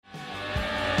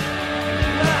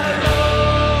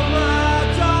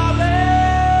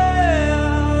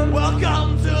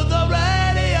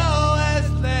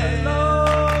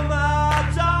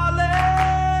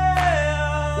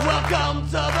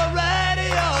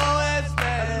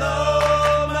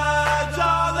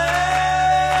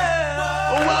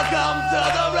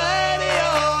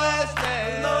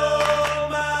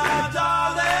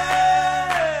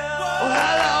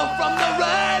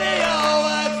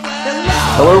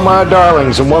Hello, my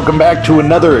darlings, and welcome back to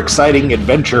another exciting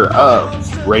adventure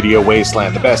of Radio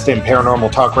Wasteland, the best in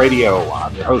paranormal talk radio.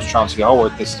 I'm your host, Chauncey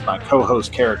Allworth. This is my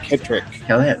co-host, Kara Kittrick.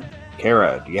 Hello.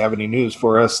 Kara, do you have any news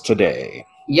for us today?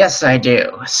 Yes, I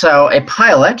do. So, a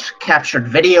pilot captured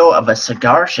video of a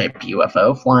cigar-shaped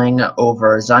UFO flying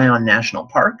over Zion National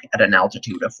Park at an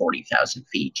altitude of 40,000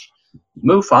 feet.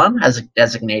 MUFON has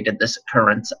designated this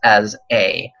occurrence as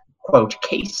a, quote,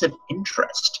 case of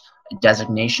interest, a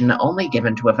designation only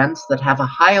given to events that have a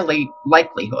high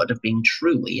likelihood of being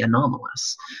truly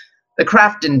anomalous. The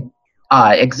craft didn't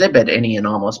exhibit any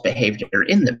anomalous behavior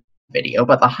in the video,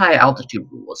 but the high altitude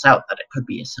rules out that it could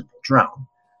be a simple drone.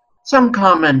 Some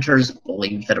commenters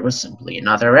believe that it was simply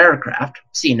another aircraft,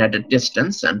 seen at a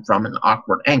distance and from an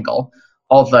awkward angle,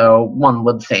 although one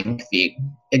would think the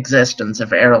existence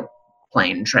of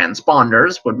airplane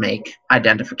transponders would make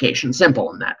identification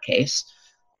simple in that case.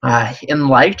 In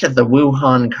light of the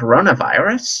Wuhan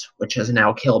coronavirus, which has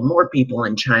now killed more people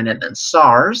in China than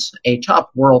SARS, a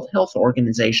top World Health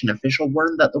Organization official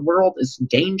warned that the world is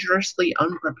dangerously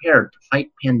unprepared to fight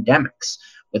pandemics,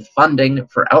 with funding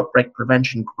for outbreak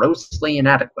prevention grossly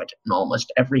inadequate in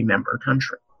almost every member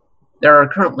country. There are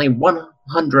currently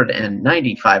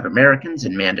 195 Americans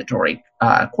in mandatory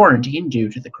quarantine due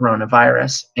to the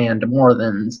coronavirus and more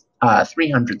than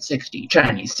 360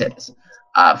 Chinese citizens.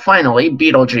 Finally,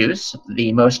 Betelgeuse,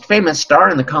 the most famous star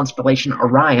in the constellation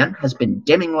Orion, has been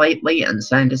dimming lately, and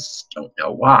scientists don't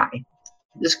know why.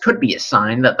 This could be a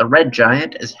sign that the red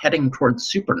giant is heading towards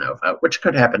supernova, which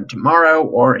could happen tomorrow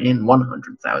or in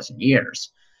 100,000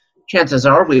 years. Chances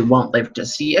are we won't live to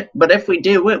see it, but if we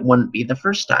do, it wouldn't be the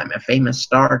first time a famous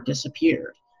star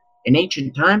disappeared. In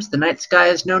ancient times, the night sky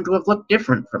is known to have looked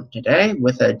different from today,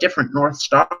 with a different North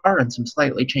Star and some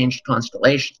slightly changed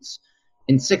constellations.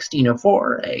 In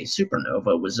 1604, a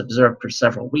supernova was observed for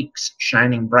several weeks,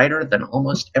 shining brighter than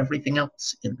almost everything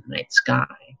else in the night sky.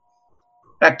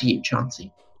 Back to you,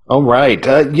 Chauncey. All right.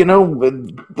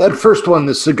 That first one,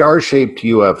 the cigar-shaped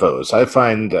UFOs, I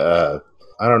find,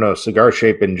 cigar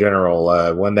shape in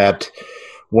general, when that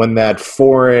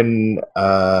foreign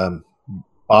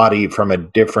body from a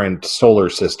different solar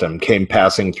system came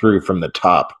passing through from the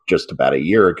top just about a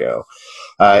year ago,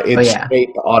 its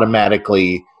shape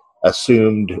automatically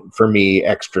assumed for me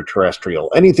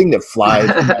extraterrestrial. Anything that flies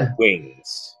with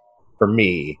wings for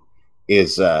me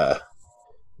is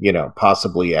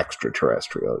possibly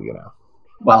extraterrestrial.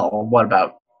 Well, what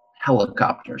about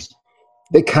helicopters?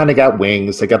 They kind of got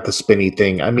wings. They got the spinny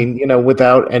thing. I mean,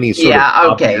 without any sort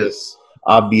of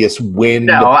obvious wind.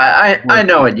 No, I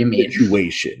know what you mean.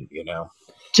 Situation,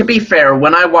 To be fair,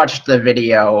 when I watched the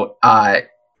video,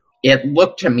 it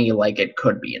looked to me like it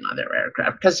could be another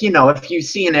aircraft. Because, if you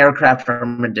see an aircraft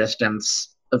from a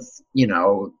distance,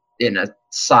 in a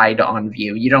side-on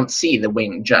view, you don't see the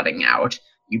wing jutting out.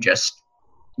 You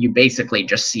basically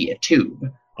just see a tube,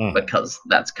 because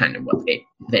that's kind of what the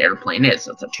airplane is.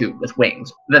 It's a tube with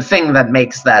wings. The thing that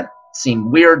makes that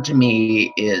seem weird to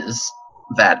me is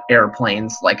that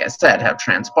airplanes, like I said, have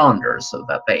transponders so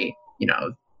that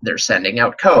they're sending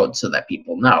out code so that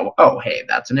people know, oh, hey,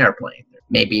 that's an airplane.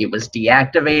 Maybe it was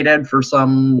deactivated for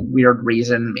some weird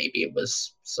reason. Maybe it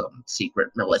was some secret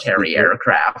military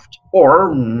aircraft.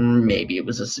 Or maybe it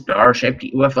was a cigar-shaped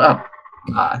UFO.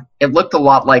 It looked a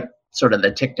lot like sort of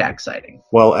the Tic Tac sighting.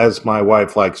 Well, as my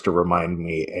wife likes to remind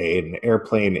me, an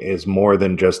airplane is more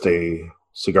than just a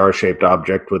cigar-shaped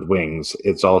object with wings.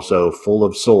 It's also full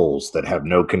of souls that have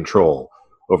no control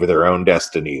over their own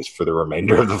destinies for the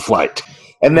remainder of the flight.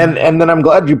 And then I'm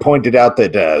glad you pointed out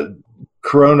that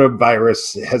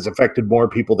coronavirus has affected more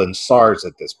people than SARS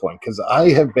at this point, because I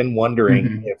have been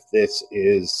wondering if this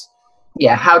is...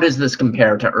 Yeah, how does this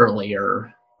compare to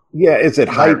earlier... Yeah, is it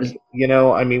hype? We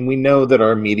know that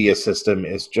our media system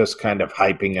is just kind of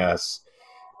hyping us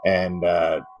and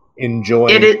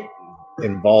enjoying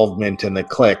involvement in the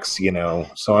clicks,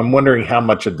 So I'm wondering how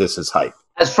much of this is hype.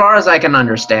 As far as I can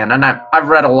understand, and I've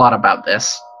read a lot about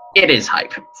this, it is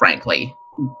hype, frankly.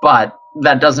 But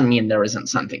that doesn't mean there isn't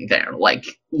something there. Like,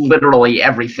 literally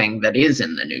everything that is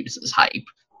in the news is hype,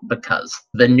 because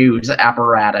the news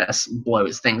apparatus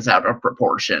blows things out of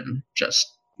proportion just,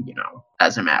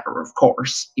 as a matter of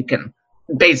course. You can,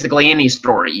 basically any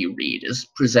story you read is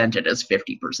presented as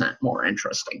 50% more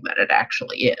interesting than it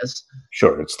actually is.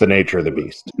 Sure, it's the nature of the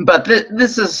beast. But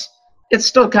it's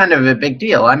still kind of a big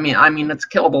deal. I mean, it's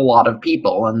killed a lot of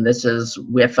people, and this is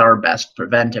with our best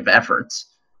preventive efforts.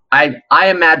 I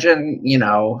imagine,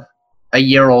 a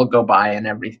year will go by and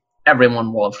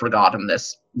everyone will have forgotten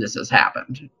this has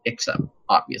happened, except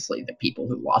obviously the people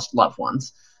who lost loved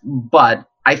ones. But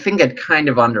I think it kind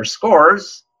of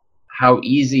underscores how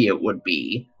easy it would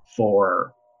be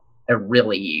for a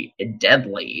really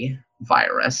deadly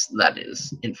virus that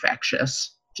is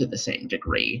infectious to the same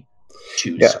degree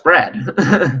to spread.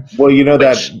 Well, you know,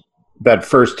 that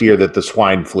first year that the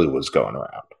swine flu was going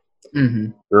around. Mm-hmm.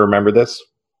 You remember this?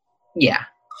 Yeah.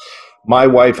 My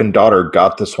wife and daughter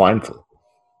got the swine flu.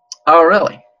 Oh,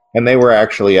 really? And they were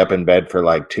actually up in bed for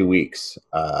like 2 weeks,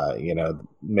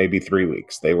 maybe 3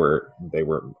 weeks. They were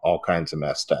all kinds of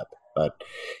messed up. But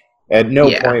at no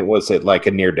point was it like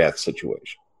a near-death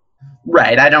situation.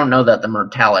 Right. I don't know that the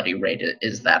mortality rate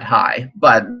is that high,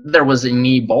 but there was an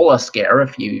Ebola scare a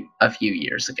few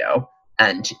years ago,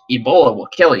 and Ebola will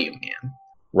kill you, man.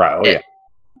 Right. Oh,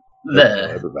 yeah.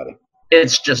 Everybody.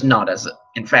 It's just not as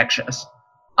infectious,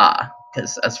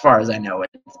 because as far as I know,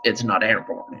 it's not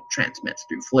airborne. It transmits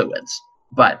through fluids,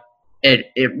 but it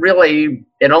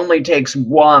only takes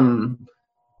one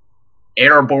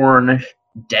airborne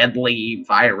deadly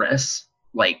virus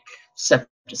like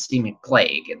septicemic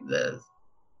plague in the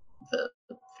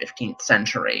 15th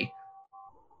century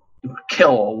to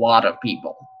kill a lot of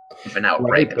people if an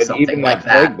outbreak of something like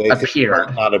that appeared.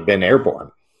 Might not have been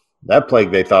airborne. That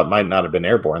plague they thought might not have been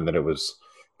airborne, that it was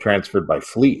transferred by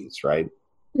fleas, right?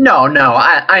 No,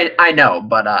 I know,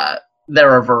 but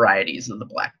there are varieties of the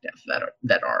Black Death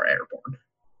that are airborne.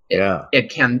 It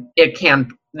can.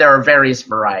 There are various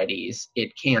varieties.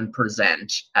 It can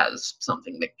present as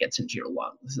something that gets into your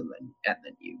lungs, and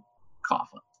then you cough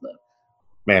up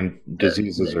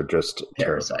diseases are just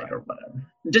parasite terrifying. Or whatever.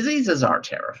 Diseases are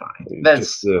terrifying.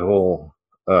 Just the whole.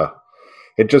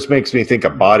 It just makes me think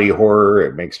of body horror.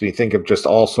 It makes me think of just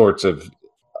all sorts of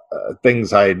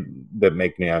things that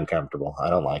make me uncomfortable. I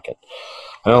don't like it.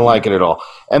 I don't like it at all.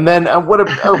 And then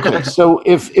okay, so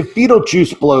if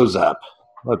Beetlejuice blows up,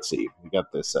 let's see, we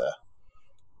got this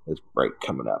break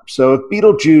coming up. So if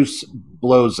Beetlejuice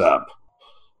blows up,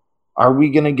 are we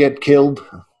going to get killed?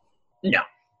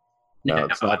 No,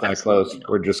 it's not that close.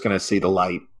 We're just going to see the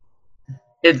light.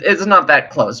 It's not that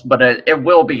close, but it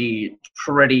will be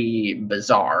pretty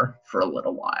bizarre for a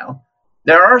little while.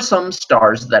 There are some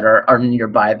stars that are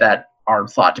nearby that are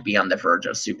thought to be on the verge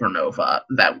of supernova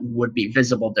that would be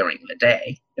visible during the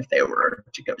day if they were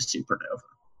to go supernova.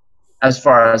 As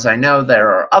far as I know, there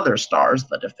are other stars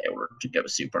that if they were to go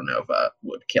supernova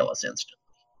would kill us instantly.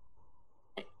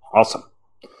 Awesome.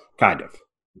 Kind of.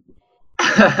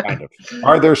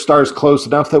 Are there stars close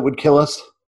enough that would kill us?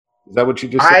 Is that what you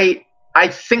just said? I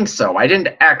think so. I didn't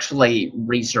actually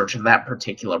research that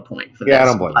particular point for this. I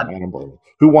don't blame you.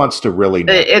 Who wants to really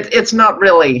know? It's not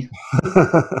really...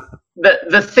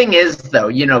 The thing is, though,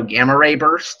 gamma ray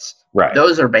bursts, right?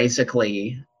 Those are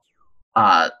basically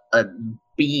a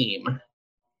beam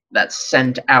that's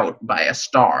sent out by a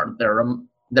star.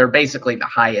 They're basically the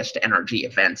highest energy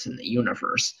events in the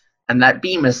universe. And that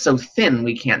beam is so thin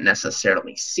we can't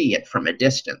necessarily see it from a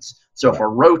distance. So if a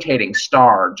rotating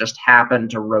star just happened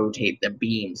to rotate the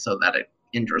beam so that it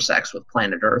intersects with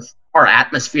planet Earth, our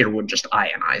atmosphere would just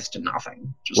ionize to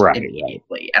nothing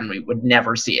immediately, and we would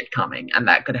never see it coming, and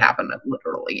that could happen at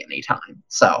literally any time.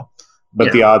 So,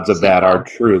 but the odds of that are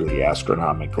truly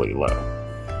astronomically low.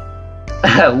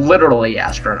 Literally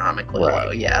astronomically low,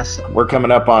 yes. We're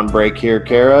coming up on break here,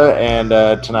 Kara, and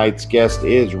tonight's guest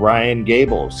is Ryan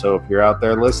Gable. So if you're out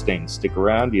there listening, stick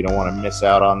around. You don't want to miss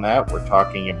out on that. We're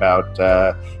talking about,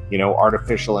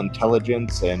 artificial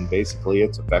intelligence and basically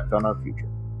its effect on our future.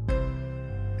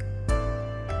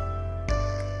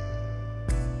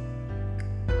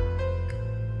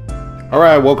 All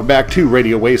right, welcome back to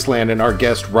Radio Wasteland and our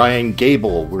guest, Ryan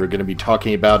Gable. We're going to be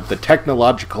talking about the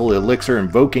technological elixir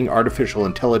invoking artificial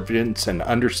intelligence and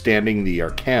understanding the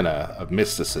arcana of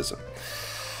mysticism.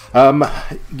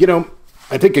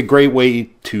 I think a great way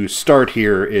to start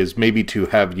here is maybe to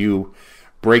have you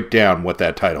break down what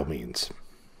that title means.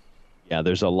 Yeah,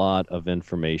 there's a lot of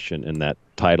information in that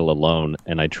title alone,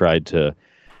 and I tried to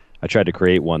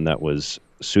create one that was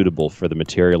suitable for the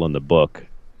material in the book.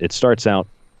 It starts out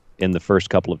in the first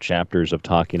couple of chapters of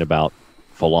talking about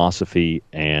philosophy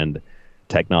and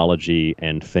technology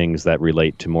and things that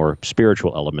relate to more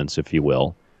spiritual elements, if you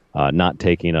will, not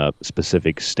taking a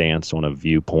specific stance on a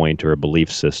viewpoint or a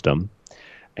belief system.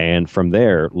 And from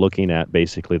there, looking at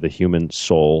basically the human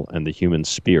soul and the human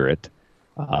spirit,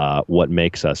 what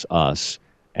makes us us,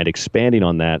 and expanding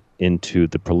on that into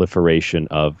the proliferation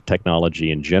of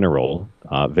technology in general,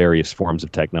 various forms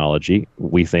of technology.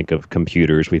 We think of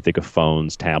computers, we think of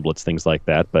phones, tablets, things like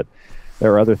that, but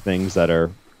there are other things that are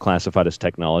classified as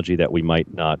technology that we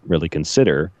might not really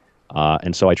consider.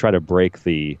 And so I try to break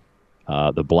the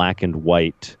black and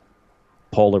white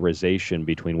polarization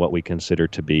between what we consider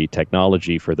to be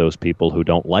technology for those people who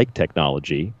don't like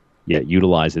technology, yet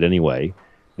utilize it anyway.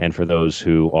 And for those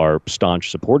who are staunch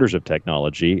supporters of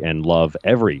technology and love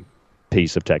every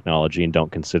piece of technology and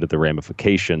don't consider the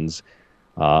ramifications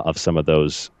of some of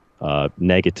those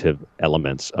negative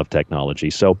elements of technology.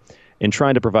 So in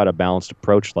trying to provide a balanced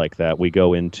approach like that, we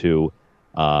go into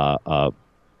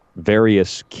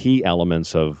various key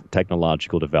elements of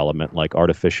technological development, like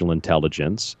artificial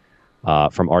intelligence.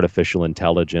 From artificial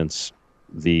intelligence,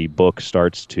 the book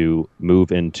starts to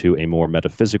move into a more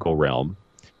metaphysical realm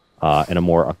and a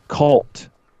more occult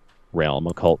realm,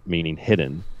 occult meaning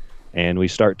hidden. And we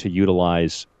start to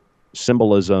utilize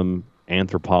symbolism,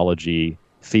 anthropology,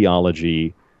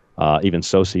 theology, even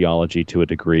sociology to a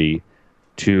degree,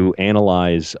 to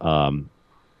analyze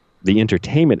the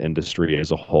entertainment industry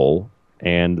as a whole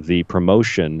and the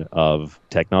promotion of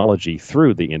technology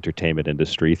through the entertainment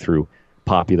industry, through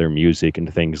popular music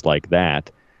and things like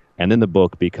that. And then the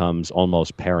book becomes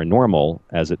almost paranormal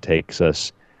as it takes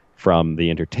us from the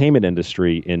entertainment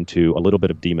industry into a little bit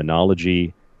of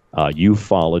demonology,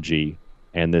 ufology,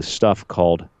 and this stuff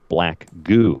called black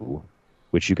goo,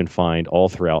 which you can find all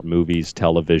throughout movies,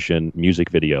 television,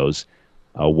 music videos,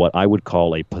 what I would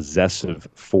call a possessive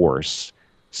force.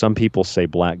 Some people say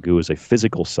black goo is a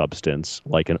physical substance,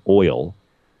 like an oil.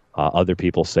 Other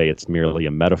people say it's merely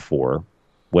a metaphor.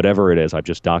 Whatever it is, I've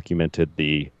just documented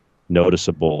the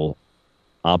noticeable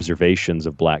observations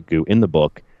of black goo in the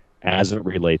book as it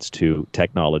relates to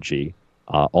technology,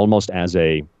 almost as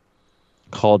a,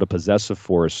 called a possessive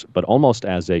force, but almost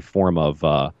as a form of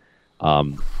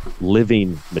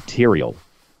living material.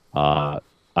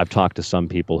 I've talked to some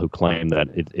people who claim that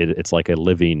it's like a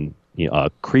living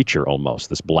creature almost,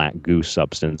 this black goo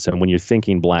substance. And when you're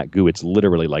thinking black goo, it's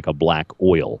literally like a black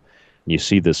oil. And you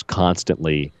see this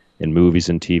constantly in movies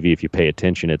and TV. If you pay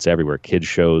attention, it's everywhere. Kids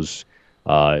shows,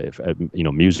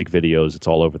 music videos, it's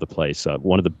all over the place.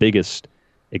 One of the biggest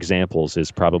examples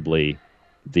is probably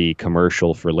the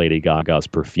commercial for Lady Gaga's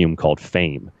perfume called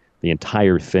Fame. The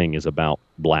entire thing is about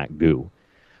black goo.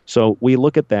 So we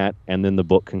look at that, and then the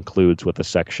book concludes with a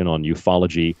section on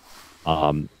ufology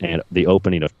and the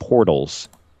opening of portals,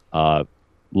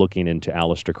 looking into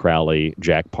Aleister Crowley,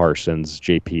 Jack Parsons,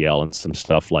 JPL, and some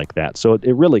stuff like that. So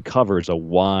it really covers a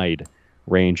wide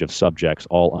range of subjects,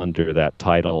 all under that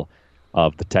title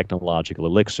of the technological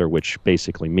elixir, which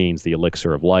basically means the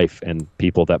elixir of life, and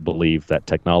people that believe that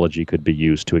technology could be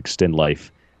used to extend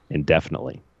life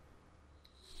indefinitely.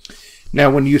 Now,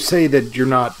 when you say that you're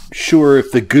not sure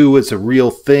if the goo is a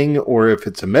real thing or if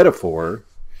it's a metaphor,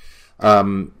 how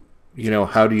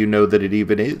do you know that it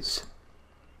even is?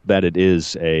 That it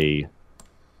is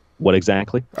what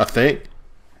exactly? A thing.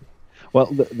 Well,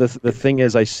 the thing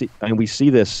is, we see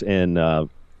this in,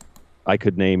 I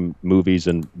could name movies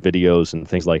and videos and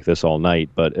things like this all night,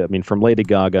 but I mean, from Lady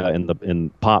Gaga in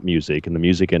pop music, in the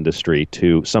music industry,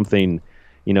 to something,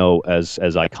 as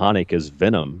iconic as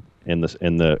Venom in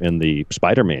the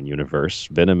Spider-Man universe.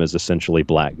 Venom is essentially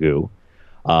black goo.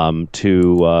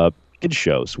 To kid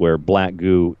shows where black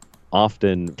goo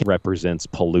often represents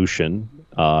pollution.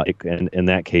 And in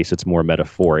that case, it's more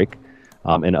metaphoric.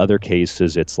 In other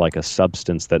cases, it's like a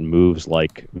substance that moves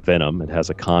like venom. It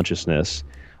has a consciousness.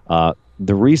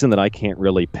 The reason that I can't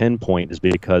really pinpoint is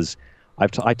because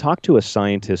I talked to a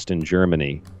scientist in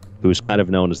Germany who's kind of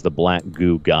known as the black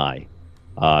goo guy.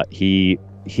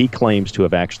 He claims to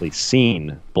have actually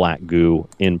seen black goo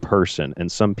in person,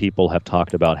 and some people have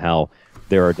talked about how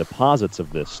there are deposits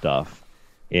of this stuff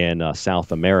in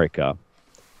South America,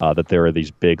 that there are these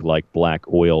big like black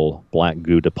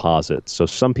goo deposits. So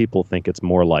some people think it's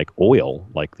more like oil,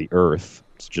 like the earth.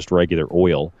 It's just regular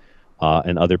oil.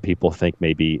 And other people think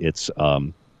maybe it's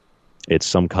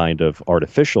some kind of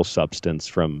artificial substance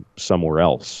from somewhere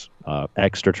else,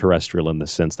 extraterrestrial in the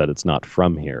sense that it's not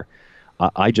from here.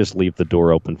 I just leave the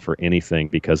door open for anything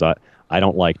because I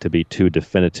don't like to be too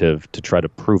definitive to try to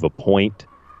prove a point,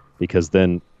 because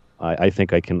then I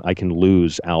think I can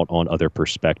lose out on other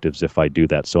perspectives if I do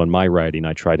that. So in my writing,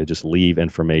 I try to just leave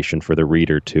information for the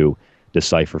reader to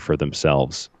decipher for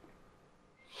themselves.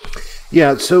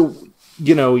 Yeah, so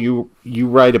you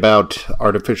write about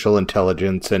artificial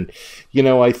intelligence, and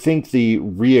I think the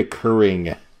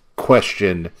reoccurring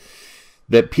question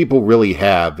that people really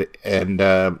have, and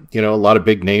a lot of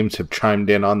big names have chimed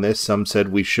in on this. Some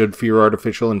said we should fear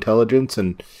artificial intelligence,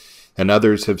 and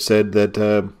others have said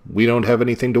that we don't have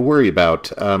anything to worry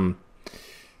about.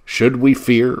 Should we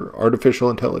fear artificial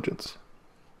intelligence?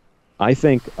 I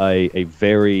think a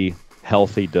very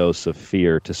healthy dose of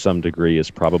fear to some degree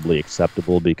is probably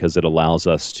acceptable, because it allows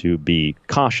us to be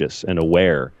cautious and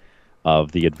aware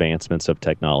of the advancements of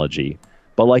technology.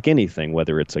 But like anything,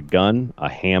 whether it's a gun, a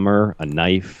hammer, a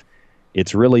knife,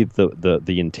 It's really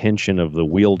the intention of the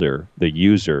wielder, the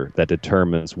user, that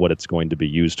determines what it's going to be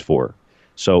used for.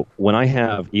 So when I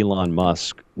have Elon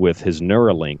Musk with his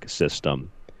Neuralink system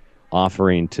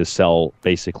offering to sell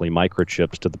basically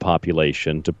microchips to the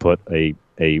population to put a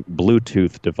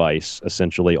Bluetooth device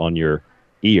essentially on your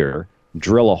ear,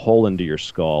 drill a hole into your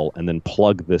skull, and then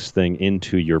plug this thing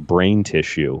into your brain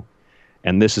tissue.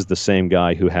 And this is the same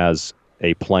guy who has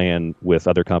a plan with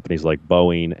other companies like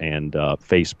Boeing and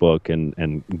Facebook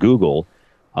and Google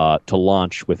to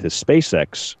launch with his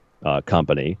SpaceX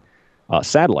company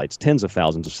satellites, tens of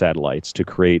thousands of satellites, to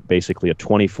create basically a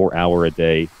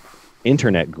 24-hour-a-day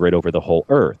internet grid over the whole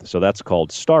Earth. So that's called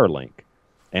Starlink.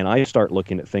 And I start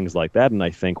looking at things like that, and I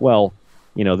think, well,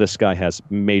 you know, this guy has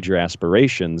major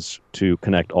aspirations to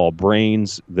connect all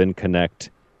brains, then connect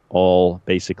all,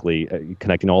 basically,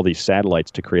 connecting all these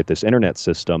satellites to create this internet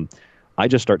system. I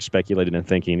just start speculating and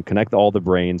thinking, connect all the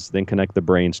brains, then connect the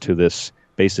brains to this,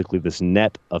 basically this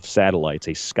net of satellites,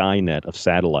 a sky net of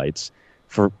satellites,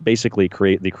 for basically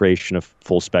create the creation of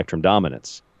full spectrum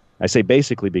dominance. I say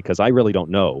basically because I really don't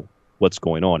know what's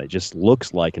going on. It just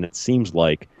looks like, and it seems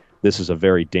like, this is a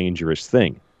very dangerous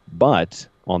thing. But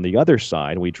on the other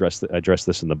side, we address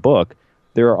this in the book,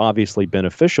 there are obviously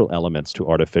beneficial elements to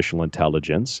artificial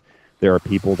intelligence. There are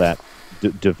people that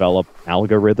develop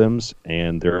algorithms,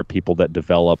 and there are people that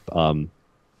develop,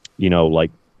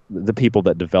 like the people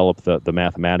that develop the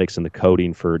mathematics and the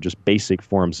coding for just basic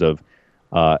forms of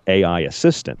AI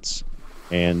assistance.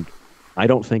 And I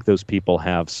don't think those people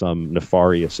have some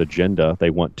nefarious agenda. They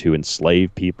want to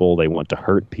enslave people. They want to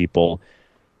hurt people.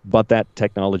 But that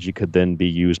technology could then be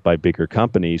used by bigger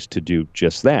companies to do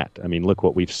just that. I mean, look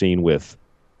what we've seen with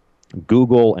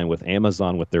Google and with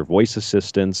Amazon with their voice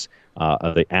assistants.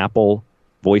 The Apple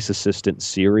voice assistant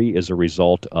Siri is a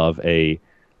result of a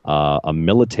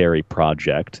military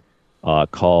project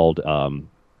called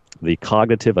the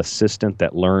Cognitive Assistant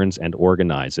That Learns and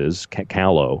Organizes,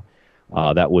 CALO,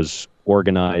 that was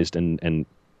organized and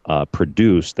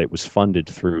produced, that was funded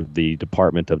through the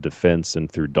Department of Defense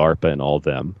and through DARPA and all of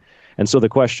them. And so the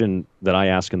question that I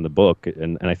ask in the book,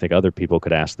 and I think other people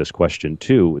could ask this question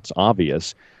too, it's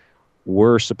obvious,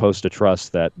 we're supposed to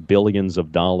trust that billions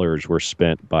of dollars were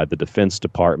spent by the Defense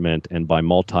Department and by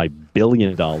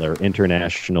multi-billion-dollar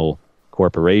international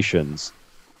corporations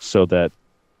so that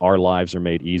our lives are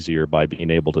made easier by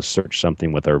being able to search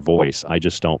something with our voice. I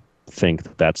just don't think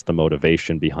that that's the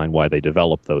motivation behind why they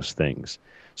develop those things.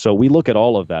 So we look at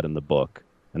all of that in the book,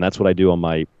 and that's what I do on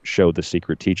my show, The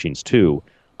Secret Teachings, too.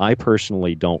 I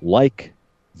personally don't like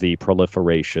the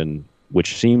proliferation,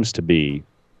 which seems to be,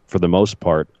 for the most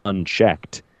part,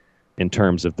 unchecked in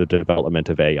terms of the development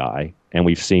of AI. And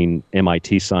we've seen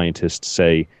MIT scientists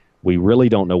say, we really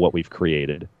don't know what we've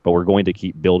created, but we're going to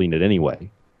keep building it anyway,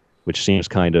 which seems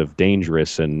kind of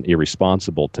dangerous and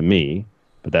irresponsible to me.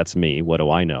 But that's me. What do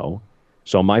I know?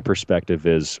 So my perspective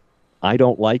is, I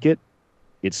don't like it.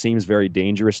 It seems very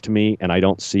dangerous to me, and I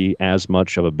don't see as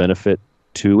much of a benefit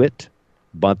to it.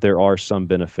 But there are some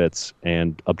benefits,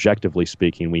 and objectively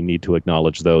speaking, we need to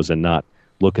acknowledge those and not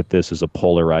look at this as a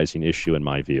polarizing issue, in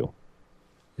my view.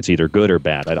 It's either good or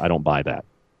bad. I don't buy that.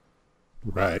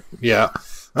 Right. Yeah.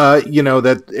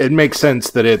 That it makes sense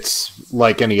that it's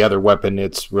like any other weapon.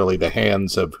 It's really the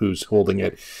hands of who's holding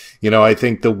it. I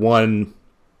think the one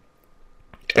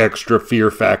extra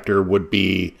fear factor would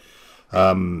be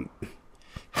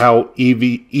how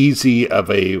easy of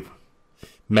a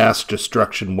mass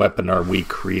destruction weapon are we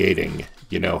creating?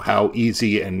 How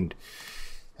easy and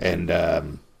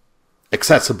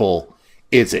accessible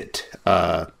is it?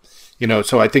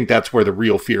 So I think that's where the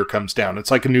real fear comes down.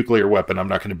 It's like a nuclear weapon. I'm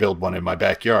not going to build one in my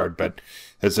backyard, but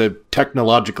as a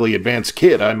technologically advanced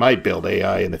kid, I might build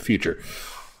AI in the future.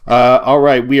 All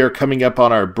right, we are coming up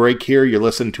on our break here. You're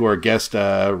listening to our guest,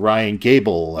 Ryan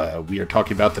Gable. We are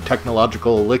talking about the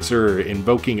technological elixir,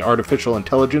 invoking artificial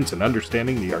intelligence and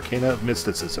understanding the arcana of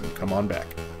mysticism. Come on back.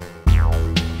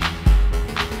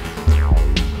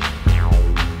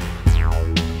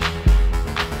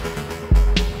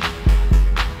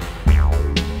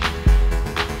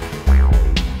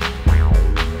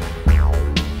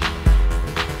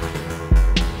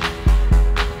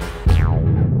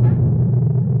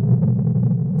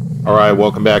 All right,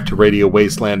 welcome back to Radio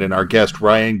Wasteland and our guest,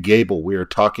 Ryan Gable. We are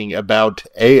talking about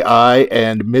AI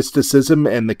and mysticism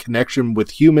and the connection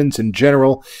with humans in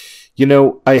general.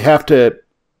 I have to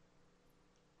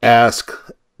ask,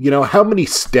 how many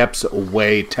steps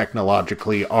away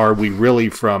technologically are we really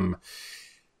from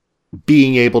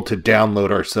being able to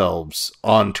download ourselves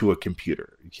onto a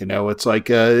computer? You know, it's like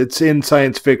it's in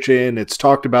science fiction. It's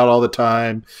talked about all the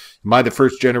time. Am I the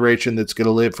first generation that's going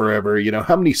to live forever? You know,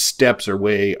 how many steps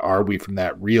away are we from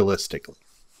that realistically?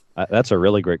 That's a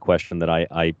really great question that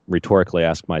I rhetorically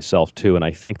ask myself too, and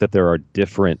I think that there are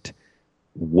different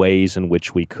ways in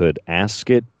which we could ask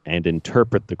it and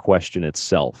interpret the question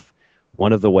itself.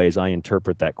 One of the ways I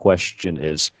interpret that question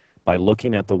is by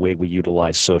looking at the way we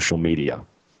utilize social media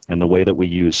and the way that we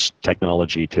use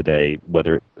technology today,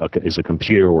 whether it is a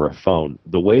computer or a phone,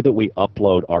 the way that we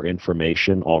upload our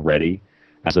information already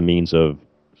as a means of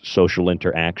social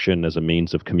interaction, as a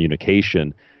means of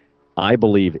communication, I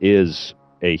believe is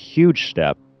a huge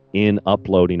step in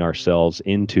uploading ourselves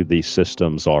into these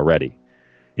systems already.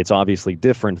 It's obviously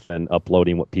different than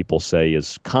uploading what people say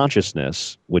is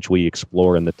consciousness, which we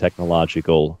explore in the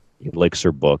technological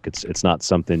elixir book. It's not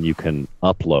something you can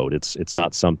upload. It's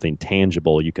not something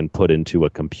tangible you can put into a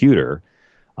computer,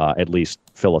 at least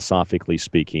philosophically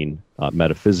speaking,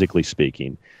 metaphysically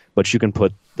speaking. But you can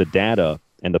put the data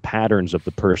and the patterns of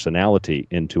the personality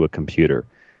into a computer,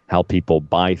 how people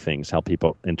buy things, how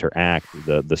people interact,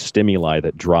 the stimuli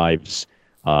that drives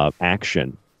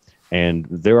action. And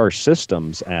there are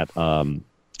systems at,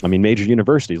 major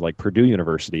universities like Purdue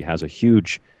University has a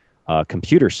huge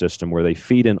computer system where they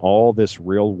feed in all this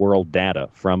real world data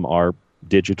from our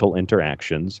digital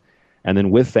interactions. And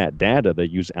then with that data, they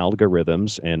use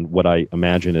algorithms and what I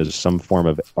imagine is some form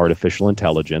of artificial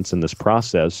intelligence in this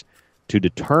process to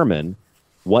determine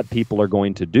what people are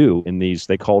going to do in these,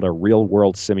 they call it a real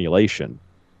world simulation,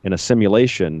 in a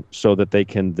simulation so that they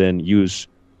can then use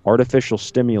artificial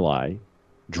stimuli,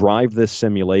 drive this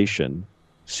simulation,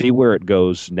 see where it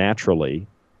goes naturally,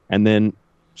 and then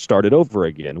start it over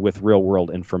again with real world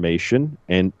information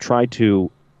and try to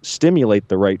stimulate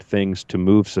the right things to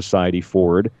move society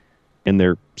forward in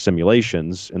their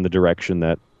simulations in the direction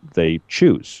that they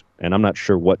choose. And I'm not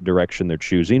sure what direction they're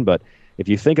choosing, but if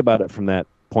you think about it from that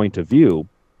point of view,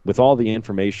 with all the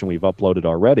information we've uploaded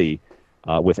already,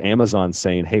 with Amazon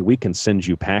saying, hey, we can send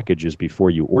you packages before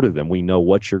you order them. We know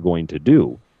what you're going to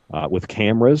do. With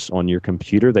cameras on your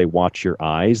computer, they watch your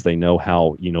eyes. They know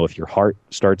how, if your heart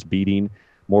starts beating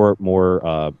more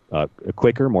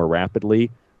quicker, more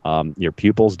rapidly, your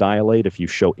pupils dilate. If you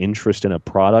show interest in a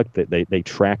product, they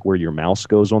track where your mouse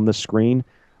goes on the screen.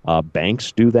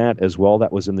 Banks do that as well.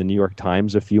 That was in the New York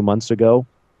Times a few months ago.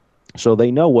 So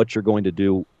they know what you're going to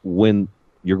do when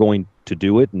you're going to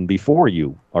do it and before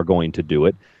you are going to do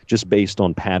it, just based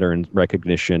on pattern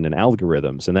recognition and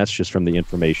algorithms. And that's just from the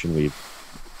information we've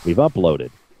uploaded.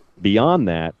 Beyond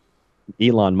that,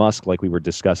 Elon Musk, like we were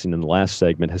discussing in the last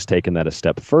segment, has taken that a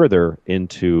step further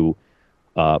into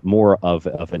more of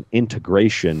an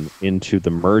integration into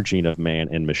the merging of man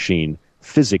and machine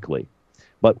physically.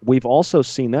 But we've also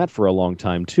seen that for a long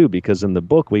time, too, because in the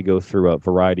book we go through a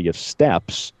variety of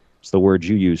steps. It's the word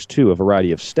you use, too, a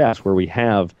variety of steps where we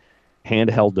have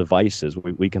handheld devices.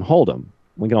 We can hold them.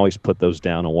 We can always put those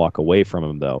down and walk away from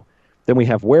them, though. Then we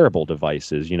have wearable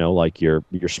devices, like your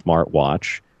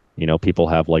smartwatch. People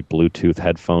have like Bluetooth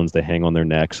headphones they hang on their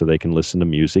neck so they can listen to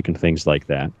music and things like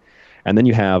that. And then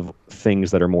you have things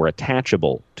that are more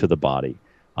attachable to the body.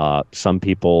 Some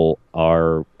people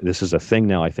are, this is a thing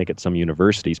now, I think at some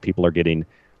universities, people are getting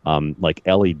like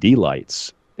LED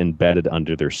lights embedded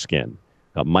under their skin,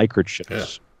 microchips.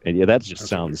 Yeah. And yeah, that just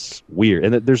sounds weird.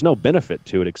 And there's no benefit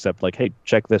to it except like, hey,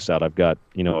 check this out. I've got,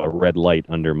 a red light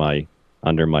under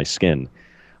my skin.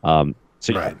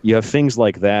 So right. You have things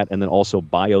like that, and then also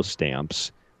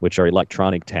biostamps, which are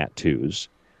electronic tattoos.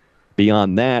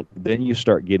 Beyond that, then you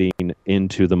start getting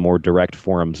into the more direct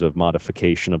forms of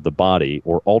modification of the body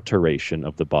or alteration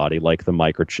of the body, like the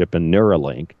microchip and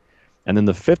Neuralink. And then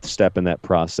the fifth step in that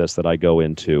process that I go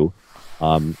into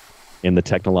in the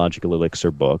Technological Elixir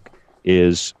book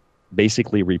is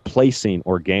basically replacing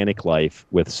organic life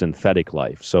with synthetic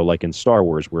life. So like in Star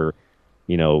Wars where,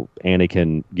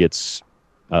 Anakin gets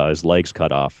his legs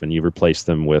cut off and you replace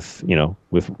them with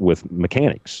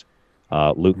mechanics.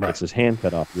 Luke gets his hand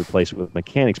cut off, you replace it with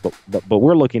mechanics. But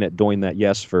we're looking at doing that,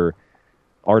 yes, for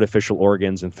artificial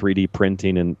organs and 3D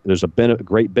printing, and there's a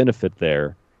great benefit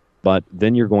there. But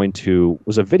then you're going to,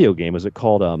 was a video game, was it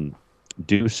called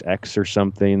Deus Ex or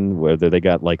something, where they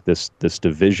got like this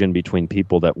division between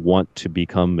people that want to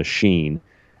become machine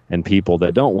and people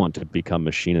that don't want to become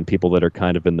machine and people that are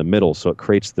kind of in the middle. So it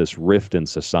creates this rift in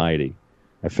society.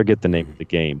 I forget the name of the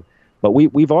game. But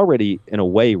we've already, in a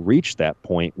way, reached that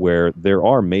point where there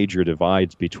are major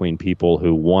divides between people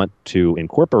who want to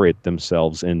incorporate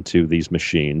themselves into these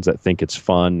machines that think it's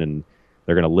fun and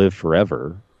they're going to live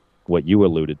forever, what you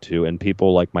alluded to, and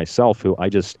people like myself who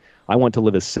I want to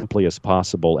live as simply as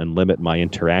possible and limit my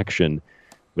interaction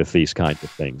with these kinds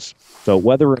of things. So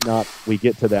whether or not we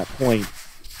get to that point,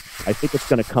 I think it's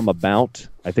going to come about.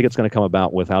 I think it's going to come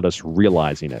about without us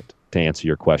realizing it, to answer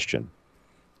your question.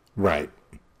 Right.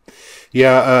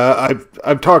 Yeah,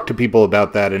 I've talked to people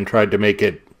about that and tried to make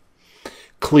it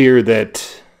clear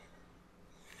that,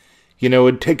 you know,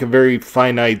 it'd take a very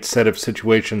finite set of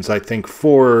situations, I think,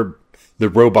 for the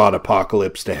robot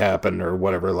apocalypse to happen or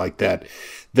whatever like that,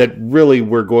 that really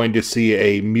we're going to see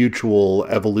a mutual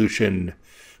evolution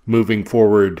moving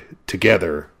forward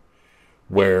together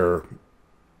where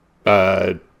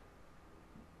the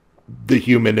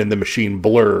human and the machine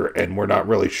blur and we're not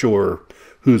really sure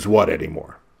who's what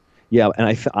anymore. Yeah,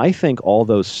 and I think all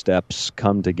those steps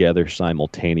come together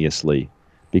simultaneously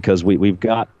because we've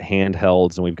got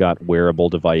handhelds and we've got wearable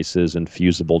devices and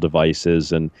fusible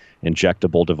devices and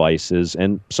injectable devices,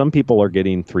 and some people are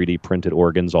getting 3D printed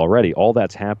organs already. All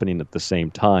that's happening at the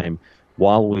same time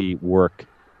while we work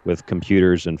with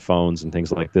computers and phones and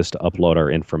things like this to upload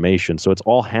our information. So it's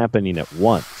all happening at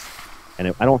once.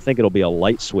 And I don't think it'll be a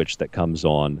light switch that comes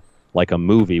on like a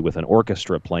movie with an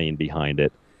orchestra playing behind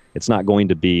it. It's not going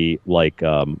to be like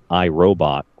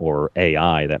iRobot or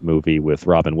AI, that movie with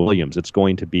Robin Williams. It's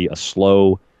going to be a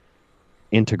slow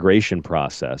integration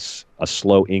process, a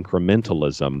slow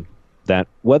incrementalism that,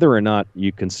 whether or not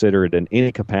you consider it in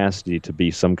any capacity to be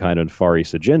some kind of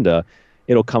nefarious agenda,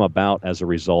 it'll come about as a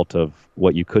result of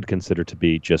what you could consider to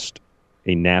be just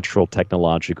a natural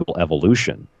technological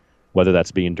evolution, whether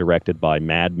that's being directed by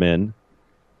madmen,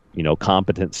 you know,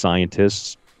 competent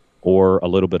scientists, or a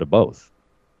little bit of both.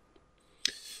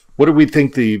 What do we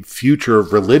think the future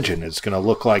of religion is going to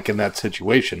look like in that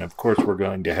situation? Of course, we're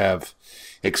going to have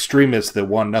extremists that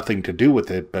want nothing to do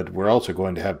with it, but we're also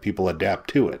going to have people adapt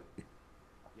to it.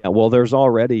 Yeah, well, there's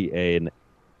already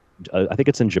I think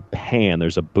it's in Japan,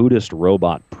 there's a Buddhist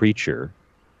robot preacher.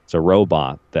 It's a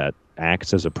robot that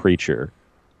acts as a preacher.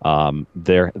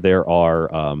 There's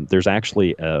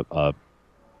actually a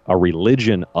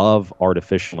religion of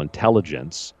artificial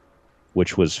intelligence,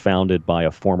 which was founded by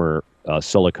a former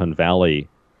Silicon Valley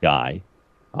guy.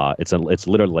 It's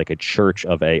literally like a church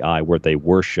of AI where they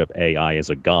worship AI as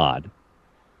a god.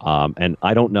 And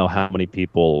I don't know how many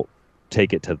people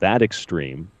take it to that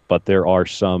extreme, but there are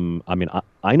some. I mean,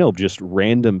 I know just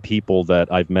random people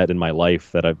that I've met in my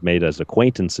life that I've made as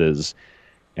acquaintances,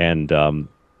 and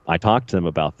I talk to them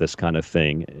about this kind of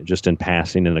thing just in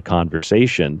passing in a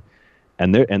conversation.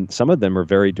 And some of them are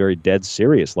very, very dead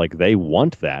serious. Like they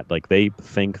want that. Like they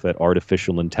think that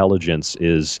artificial intelligence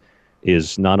is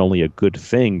not only a good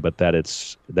thing, but that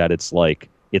it's like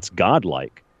it's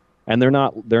godlike. And they're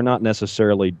not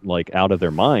necessarily like out of their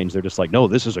minds. They're just like, no,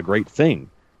 this is a great thing.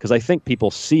 Because I think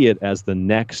people see it as the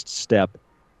next step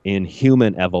in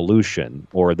human evolution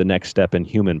or the next step in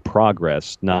human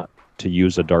progress, not to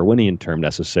use a Darwinian term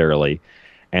necessarily.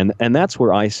 And that's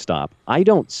where I stop. I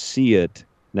don't see it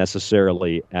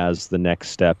necessarily as the next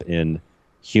step in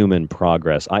human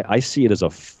progress. I see it as a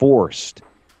forced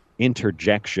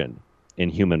interjection in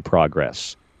human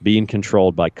progress, being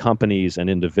controlled by companies and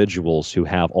individuals who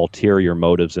have ulterior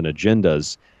motives and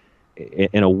agendas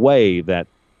in a way that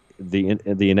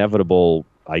the inevitable,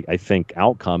 I think,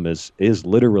 outcome is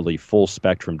literally full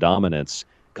spectrum dominance,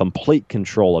 complete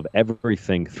control of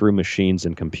everything through machines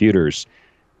and computers.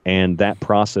 And that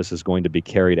process is going to be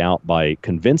carried out by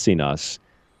convincing us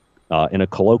in a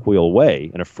colloquial way,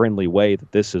 in a friendly way,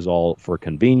 that this is all for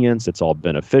convenience, it's all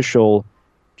beneficial,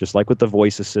 just like with the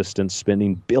voice assistants,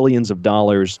 spending billions of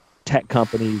dollars, tech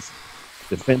companies,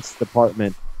 Defense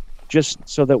Department, just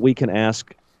so that we can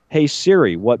ask, hey,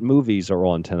 Siri, what movies are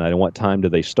on tonight and what time do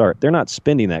they start? They're not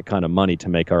spending that kind of money to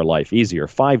make our life easier.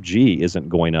 5G isn't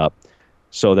going up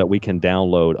so that we can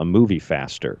download a movie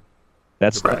faster.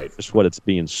 That's just what it's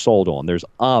being sold on. There's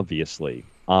obviously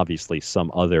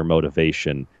some other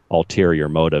motivation, ulterior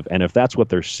motive. And if that's what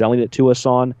they're selling it to us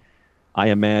on, I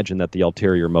imagine that the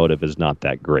ulterior motive is not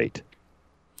that great.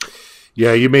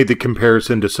 Yeah, you made the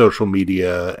comparison to social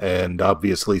media, and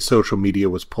obviously social media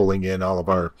was pulling in all of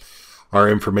our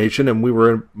information, and we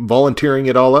were volunteering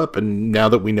it all up, and now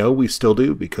that we know, we still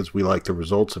do because we like the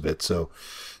results of it. So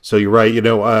you're right. You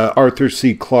know, Arthur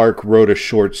C. Clarke wrote a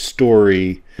short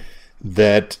story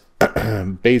that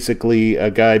basically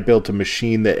a guy built a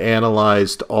machine that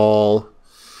analyzed all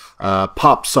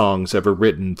pop songs ever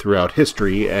written throughout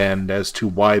history, and as to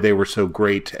why they were so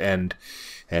great and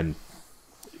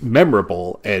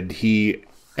memorable. And he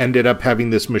ended up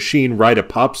having this machine write a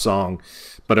pop song,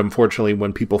 but unfortunately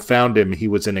when people found him, he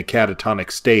was in a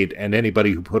catatonic state, and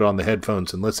anybody who put on the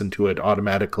headphones and listened to it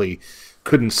automatically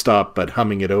couldn't stop but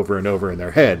humming it over and over in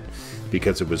their head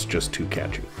because it was just too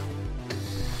catchy.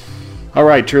 All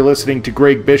right, you're listening to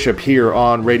Greg Bishop here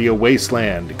on Radio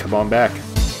Wasteland. Come on back.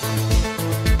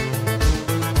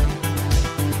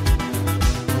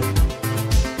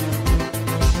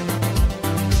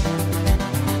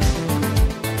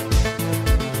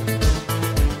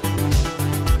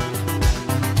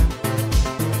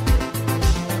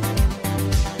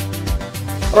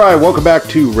 All right, welcome back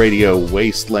to Radio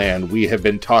Wasteland. We have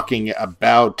been talking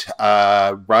about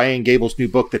Ryan Gable's new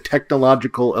book, The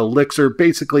Technological Elixir,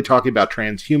 basically talking about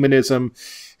transhumanism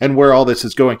and where all this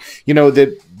is going. You know,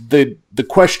 the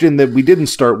question that we didn't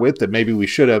start with, that maybe we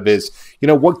should have, is, you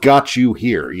know, what got you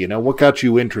here? You know, what got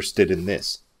you interested in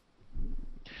this?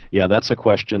 Yeah, that's a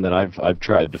question that I've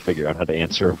tried to figure out how to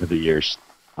answer over the years.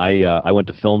 I went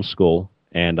to film school,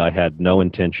 and I had no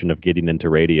intention of getting into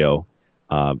radio.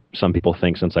 Some people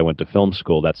think since I went to film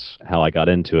school, that's how I got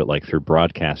into it, like through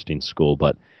broadcasting school,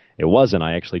 but it wasn't.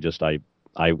 I actually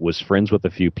I was friends with a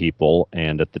few people,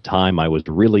 and at the time I was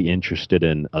really interested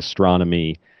in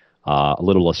astronomy, a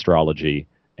little astrology,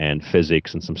 and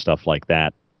physics and some stuff like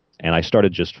that. And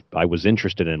I was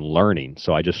interested in learning,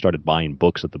 so I just started buying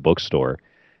books at the bookstore,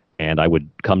 and I would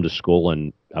come to school,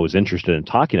 and I was interested in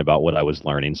talking about what I was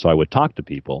learning, so I would talk to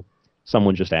people.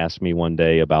 Someone just asked me one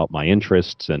day about my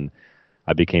interests, and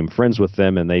I became friends with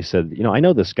them, and they said, you know, I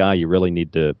know this guy you really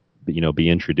need to, you know, be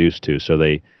introduced to. So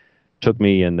they took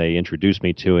me and they introduced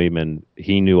me to him, and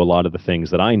he knew a lot of the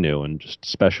things that I knew and just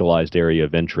specialized area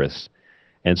of interest.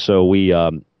 And so we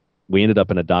ended up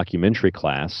in a documentary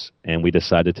class, and we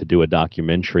decided to do a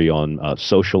documentary on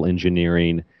social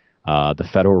engineering, the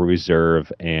Federal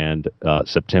Reserve, and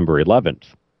September 11th.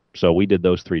 So we did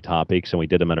those three topics, and we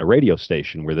did them at a radio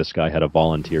station where this guy had a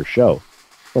volunteer show.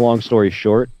 The long story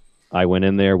short, I went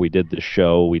in there, we did the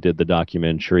show, we did the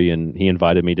documentary, and he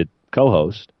invited me to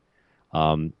co-host.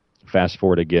 Fast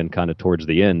forward again kind of towards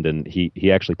the end, and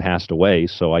he actually passed away,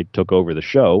 so I took over the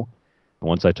show. And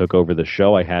once I took over the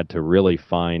show, I had to really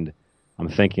I'm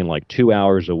thinking like 2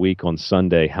 hours a week on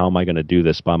Sunday, how am I going to do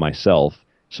this by myself?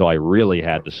 So I really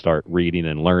had to start reading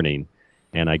and learning.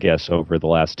 And I guess over the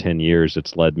last 10 years,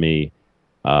 it's led me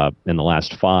in the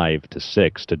last 5 to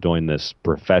 6 to doing this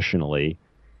professionally.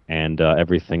 And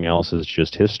everything else is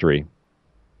just history.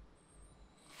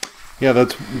 Yeah,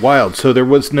 that's wild. So there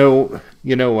was no,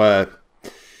 you know,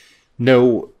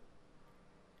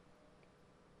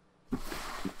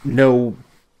 no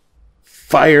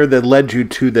fire that led you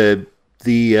to the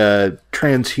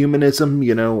transhumanism.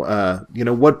 You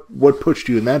know what pushed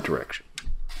you in that direction?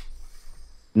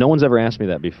 No one's ever asked me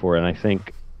that before, and I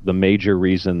think the major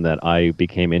reason that I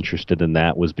became interested in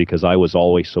that was because I was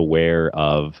always aware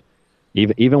of.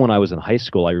 Even when I was in high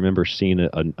school, I remember seeing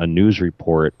a news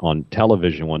report on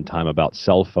television one time about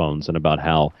cell phones and about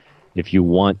how if you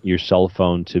want your cell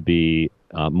phone to be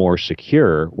more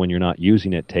secure when you're not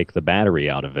using it, take the battery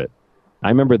out of it. I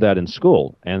remember that in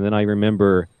school. And then I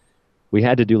remember we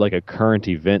had to do like a current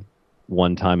event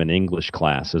one time in English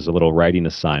class as a little writing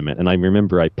assignment. And I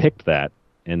remember I picked that,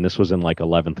 and this was in like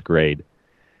 11th grade.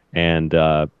 And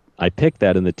I picked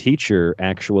that, and the teacher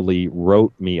actually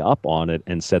wrote me up on it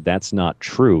and said, that's not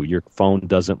true. Your phone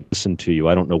doesn't listen to you.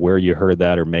 I don't know where you heard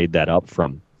that or made that up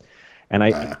from. And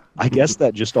I guess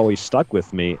that just always stuck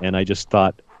with me, and I just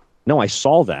thought, no, I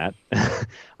saw that.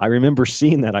 I remember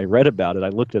seeing that. I read about it. I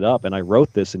looked it up, and I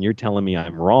wrote this, and you're telling me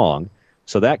I'm wrong.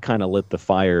 So that kind of lit the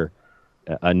fire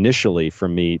initially for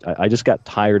me. I just got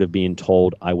tired of being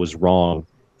told I was wrong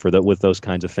with those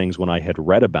kinds of things when I had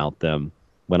read about them.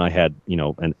 When I had, you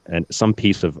know, and some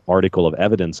piece of article of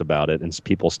evidence about it, and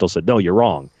people still said, no, you're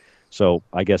wrong. So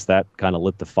I guess that kind of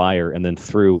lit the fire. And then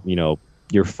through, you know,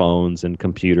 your phones and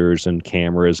computers and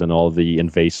cameras and all the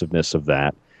invasiveness of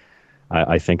that,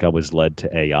 I think I was led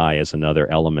to AI as another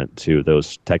element to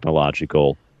those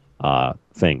technological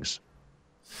things.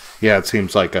 Yeah, it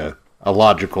seems like a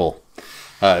logical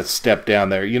step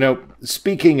down there. You know,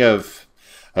 speaking of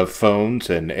phones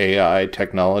and AI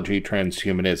technology,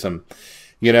 transhumanism,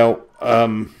 you know,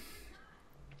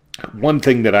 one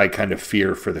thing that I kind of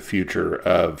fear for the future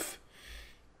of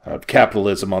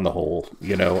capitalism on the whole,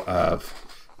 you know,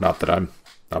 not that I'm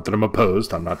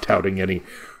opposed. I'm not touting any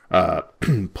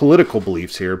political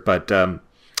beliefs here, but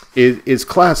is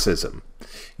classism,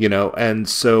 you know, and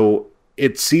so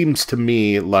it seems to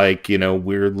me like, you know,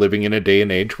 we're living in a day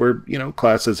and age where, you know,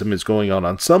 classism is going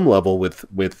on some level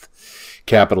with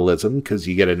capitalism, because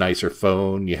you get a nicer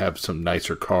phone, you have some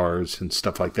nicer cars and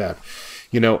stuff like that.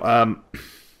 You know,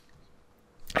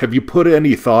 have you put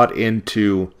any thought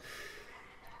into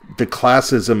the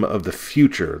classism of the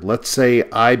future? Let's say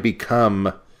I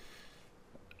become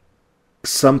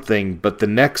something, but the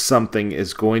next something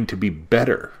is going to be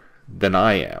better than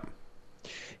I am.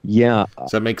 Yeah,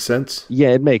 Does that make sense? yeah,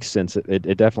 it makes sense.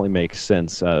 It definitely makes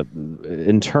sense.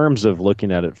 In terms of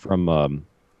looking at it from,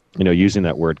 using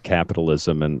that word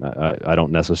capitalism, and I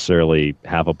don't necessarily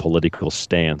have a political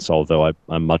stance, although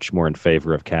I'm much more in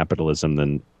favor of capitalism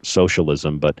than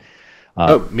socialism. But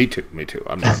Oh, me too. Me too.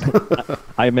 I'm not.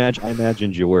 I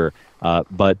imagined you were.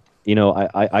 But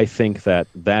I think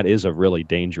that is a really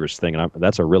dangerous thing, and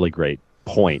that's a really great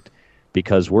point,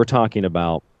 because we're talking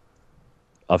about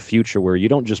a future where you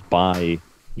don't just buy,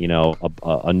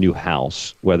 a new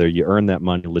house, whether you earn that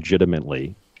money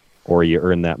legitimately or you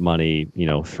earn that money,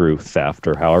 through theft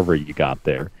or however you got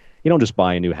there. You don't just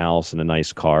buy a new house and a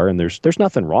nice car, and there's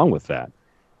nothing wrong with that.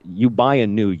 You buy a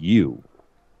new you.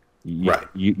 Right.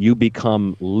 You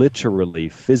become literally,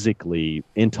 physically,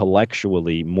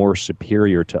 intellectually more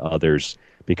superior to others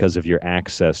because of your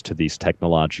access to these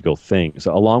technological things,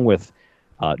 along with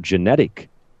genetic.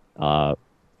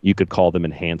 You could call them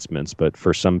enhancements, but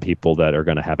for some people that are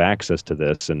going to have access to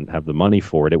this and have the money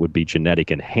for it, it would be genetic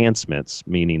enhancements,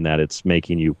 meaning that it's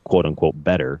making you quote unquote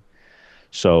better.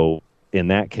 So in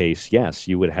that case, yes,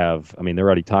 you would have, I mean, they're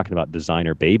already talking about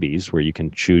designer babies where you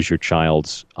can choose your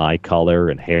child's eye color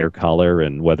and hair color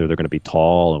and whether they're going to be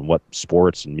tall and what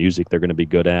sports and music they're going to be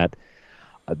good at.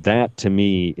 That to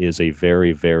me is a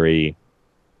very, very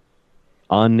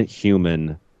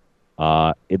unhuman.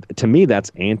 To me,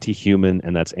 that's anti-human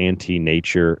and that's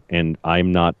anti-nature. And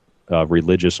I'm not a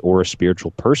religious or a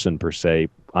spiritual person per se.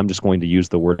 I'm just going to use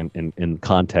the word in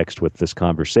context with this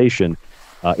conversation.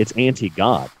 It's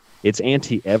anti-God. It's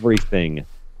anti-everything,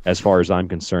 as far as I'm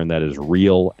concerned, that is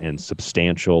real and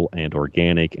substantial and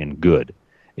organic and good.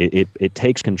 It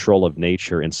takes control of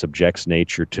nature and subjects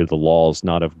nature to the laws,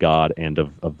 not of God and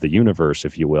of the universe,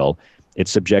 if you will. It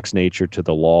subjects nature to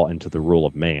the law and to the rule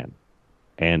of man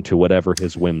and to whatever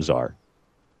his whims are.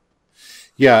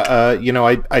 Yeah,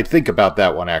 I think about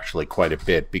that one actually quite a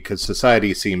bit because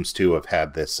society seems to have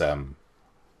had this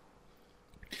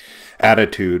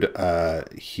attitude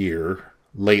here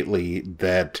lately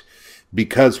that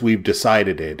because we've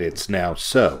decided it, it's now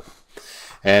so.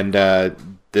 And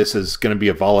this is going to be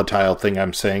a volatile thing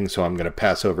I'm saying, so I'm going to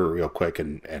pass over it real quick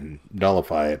and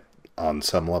nullify it on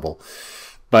some level.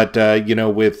 But,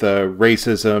 with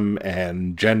racism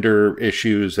and gender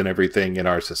issues and everything in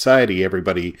our society,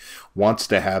 everybody wants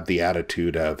to have the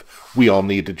attitude of, we all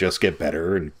need to just get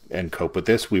better and cope with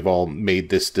this. We've all made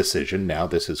this decision. Now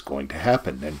this is going to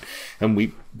happen. And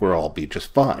we'll all be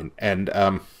just fine. And,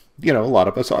 a lot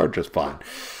of us are just fine.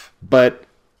 But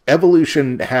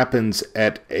evolution happens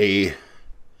at a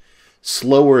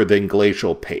slower than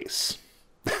glacial pace,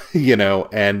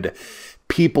 and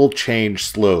people change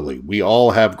slowly. We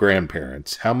all have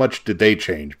grandparents. How much did they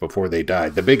change before they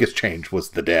died? The biggest change was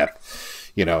the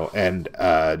death, and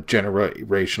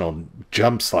generational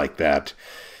jumps like that,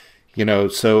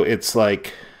 so it's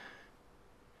like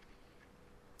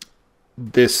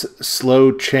this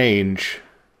slow change.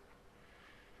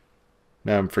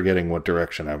 Now I'm forgetting what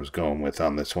direction I was going with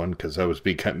on this one because I was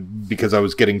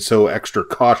getting so extra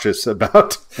cautious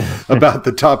about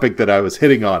the topic that I was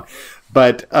hitting on.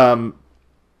 But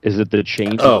is it the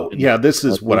change? Oh, yeah, this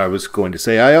is what I was going to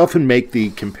say. I often make the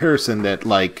comparison that,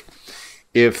 like,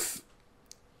 if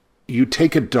you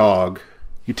take a dog,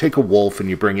 you take a wolf and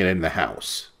you bring it in the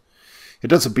house, it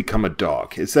doesn't become a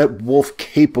dog. Is that wolf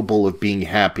capable of being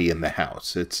happy in the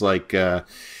house? It's like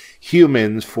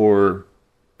humans for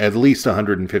at least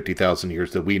 150,000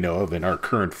 years that we know of in our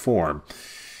current form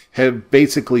have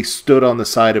basically stood on the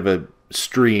side of a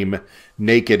stream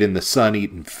naked in the sun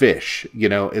eating fish.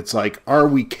 It's like, are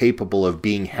we capable of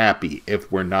being happy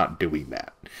if we're not doing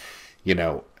that?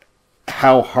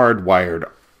 How hardwired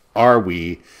are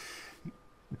we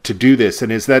to do this?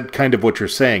 And is that kind of what you're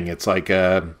saying? It's like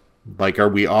are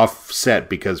we offset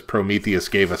because Prometheus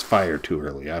gave us fire too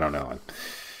early? I don't know. I'm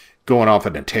going off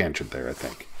on a tangent there, I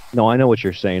think. No, I know what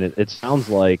you're saying. It sounds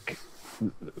like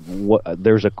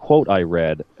there's a quote I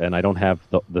read, and I don't have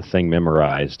the thing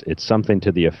memorized. It's something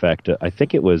to the effect. I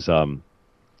think it was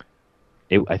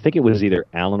either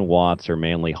Alan Watts or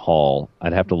Manly Hall.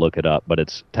 I'd have to look it up, but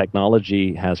it's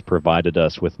technology has provided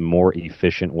us with more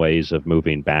efficient ways of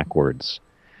moving backwards,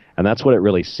 and that's what it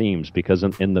really seems. Because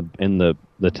in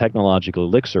the technological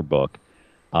elixir book,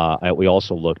 we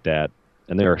also looked at.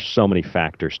 And there are so many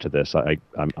factors to this.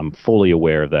 I'm fully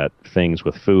aware that things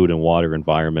with food and water,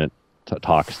 environment,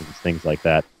 toxins, things like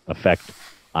that affect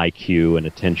IQ and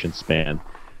attention span.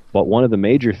 But one of the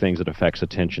major things that affects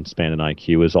attention span and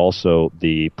IQ is also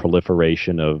the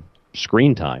proliferation of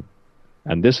screen time.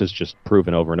 And this is just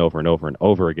proven over and over and over and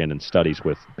over again in studies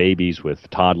with babies, with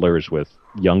toddlers, with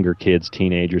younger kids,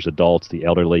 teenagers, adults, the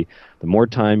elderly. The more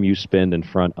time you spend in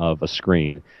front of a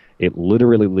screen, it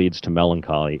literally leads to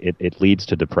melancholy. It leads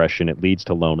to depression. It leads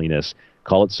to loneliness.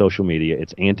 Call it social media.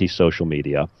 It's anti-social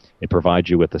media. It provides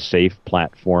you with a safe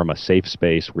platform, a safe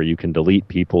space where you can delete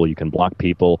people, you can block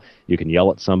people, you can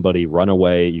yell at somebody, run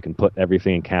away, you can put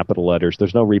everything in capital letters.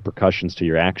 There's no repercussions to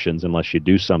your actions unless you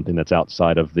do something that's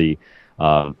outside of the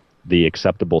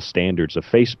acceptable standards of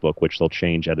Facebook, which they'll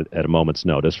change at a moment's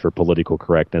notice for political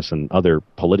correctness and other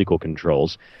political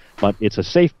controls. But it's a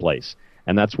safe place,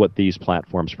 and that's what these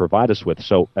platforms provide us with.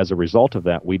 So as a result of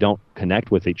that, we don't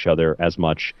connect with each other as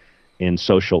much in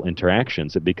social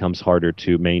interactions. It becomes harder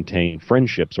to maintain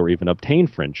friendships or even obtain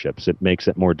friendships. It makes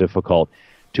it more difficult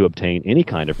to obtain any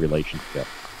kind of relationship.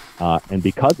 And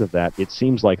because of that, it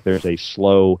seems like there's a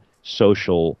slow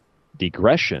social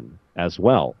digression as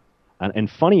well. And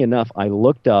funny enough, I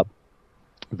looked up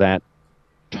that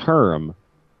term,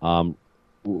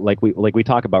 like we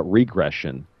talk about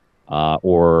regression,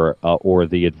 or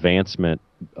the advancement,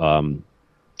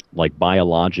 like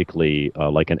biologically,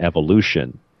 like an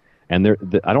evolution. And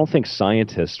I don't think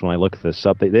scientists, when I look this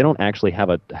up, they don't actually have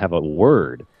a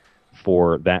word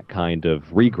for that kind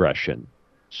of regression.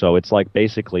 So it's like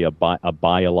basically a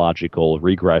biological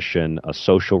regression, a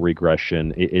social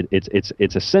regression.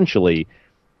 It's essentially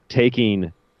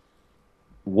taking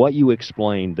what you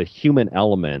explained, the human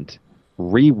element,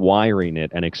 rewiring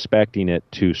it and expecting it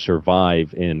to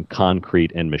survive in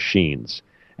concrete and machines.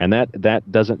 And that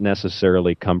doesn't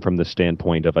necessarily come from the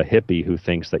standpoint of a hippie who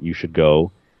thinks that you should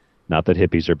go, not that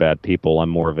hippies are bad people, I'm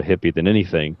more of a hippie than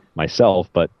anything myself,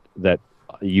 but that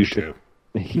you should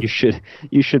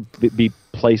be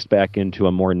placed back into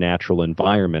a more natural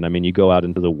environment. I mean, you go out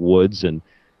into the woods, and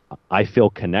I feel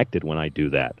connected when I do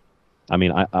that. I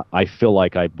mean, I feel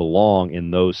like I belong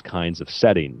in those kinds of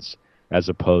settings as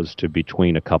opposed to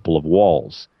between a couple of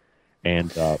walls.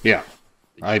 And yeah,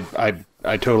 I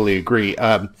totally agree.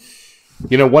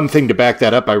 One thing to back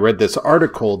that up, I read this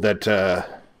article that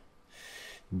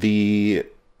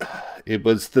it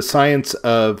was the science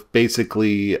of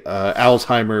basically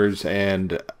Alzheimer's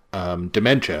and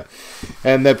dementia,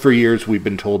 and that for years we've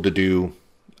been told to do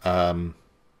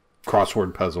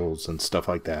crossword puzzles and stuff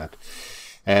like that.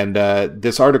 And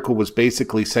this article was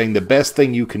basically saying the best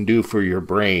thing you can do for your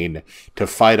brain to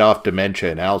fight off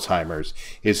dementia and Alzheimer's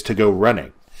is to go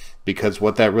running. Because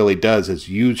what that really does is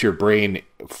use your brain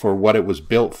for what it was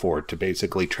built for, to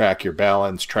basically track your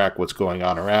balance, track what's going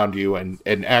on around you, and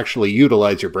actually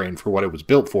utilize your brain for what it was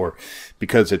built for,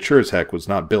 because it sure as heck was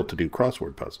not built to do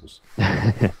crossword puzzles.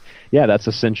 Yeah, that's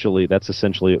essentially,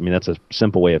 I mean, that's a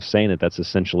simple way of saying it. That's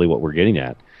essentially what we're getting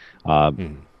at.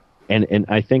 And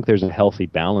I think there's a healthy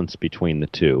balance between the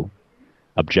two,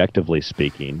 objectively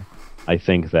speaking. I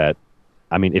think that,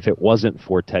 I mean, if it wasn't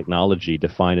for technology,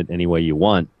 define it any way you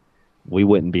want, we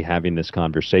wouldn't be having this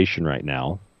conversation right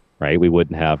now, right? We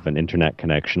wouldn't have an internet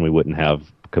connection. We wouldn't have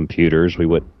computers.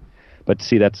 But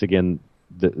see, that's again,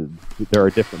 there are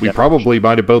different. We probably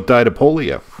might have both died of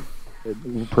polio.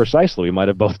 Precisely, we might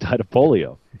have both died of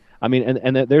polio. I mean,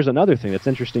 and there's another thing that's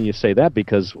interesting you say that,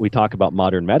 because we talk about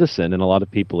modern medicine, and a lot of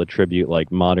people attribute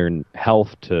like modern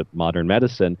health to modern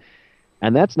medicine.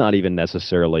 And that's not even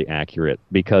necessarily accurate,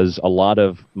 because a lot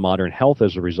of modern health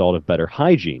is a result of better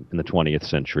hygiene in the 20th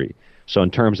century. So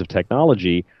in terms of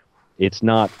technology, it's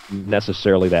not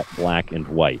necessarily that black and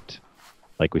white,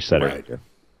 like we said earlier.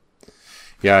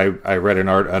 Yeah, I read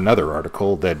another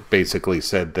article that basically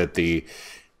said that the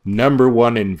number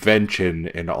one invention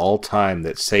in all time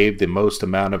that saved the most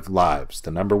amount of lives,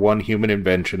 the number one human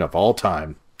invention of all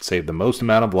time, saved the most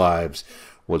amount of lives,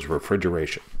 was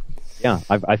refrigeration. Yeah,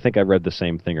 I think I read the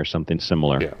same thing or something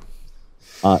similar. Yeah.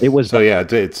 It was. So yeah,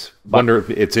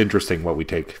 it's interesting what we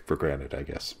take for granted, I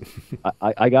guess.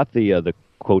 I got the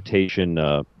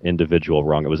quotation individual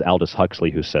wrong. It was Aldous Huxley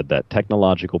who said that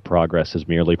technological progress has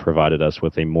merely provided us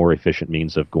with a more efficient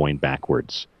means of going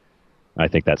backwards. I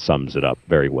think that sums it up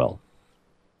very well.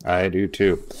 I do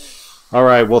too. All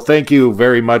right. Well, thank you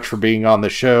very much for being on the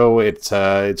show. It's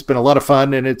been a lot of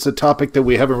fun, and it's a topic that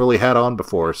we haven't really had on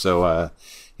before. So,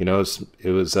 it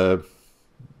was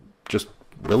just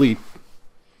really,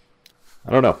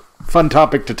 I don't know, fun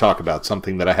topic to talk about,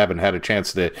 something that I haven't had a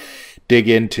chance to dig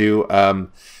into.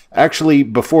 Actually,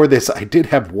 before this, I did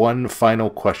have one final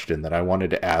question that I wanted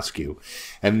to ask you,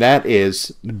 and that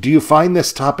is, do you find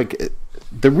this topic,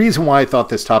 the reason why I thought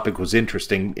this topic was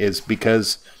interesting is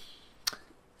because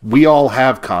we all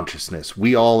have consciousness.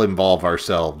 We all involve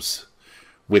ourselves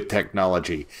with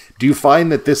technology. Do you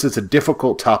find that this is a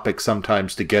difficult topic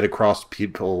sometimes to get across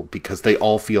people because they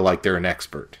all feel like they're an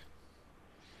expert?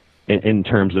 In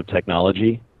terms of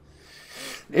technology?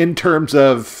 In terms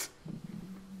of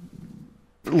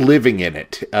living in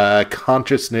it,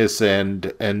 consciousness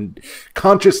and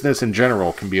consciousness in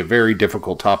general can be a very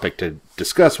difficult topic to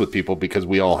discuss with people because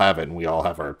we all have it and we all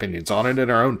have our opinions on it and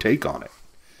our own take on it.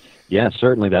 Yeah,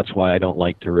 certainly. That's why I don't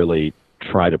like to really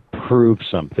try to prove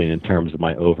something in terms of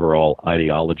my overall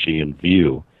ideology and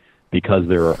view, because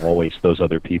there are always those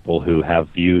other people who have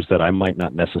views that I might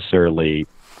not necessarily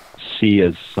see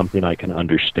as something I can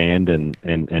understand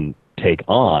and take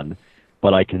on,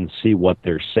 but I can see what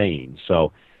they're saying.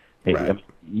 So, right.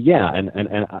 Yeah,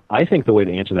 and I think the way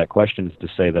to answer that question is to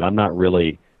say that I'm not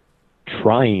really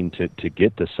trying to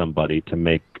get to somebody to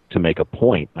make a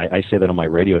point. I say that on my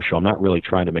radio show. I'm not really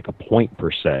trying to make a point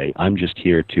per se. I'm just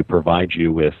here to provide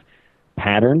you with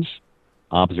patterns,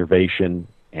 observation,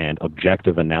 and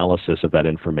objective analysis of that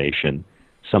information.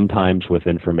 Sometimes with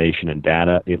information and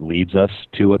data, it leads us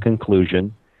to a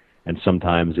conclusion, and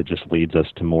sometimes it just leads us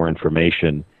to more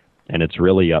information, and it's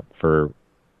really up for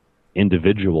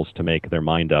individuals to make their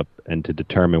mind up and to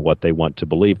determine what they want to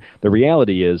believe. The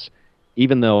reality is,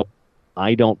 even though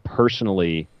I don't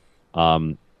personally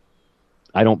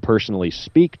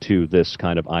speak to this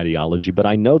kind of ideology, but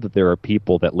I know that there are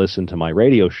people that listen to my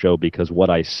radio show because what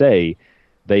I say,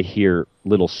 they hear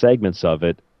little segments of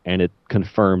it, and it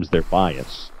confirms their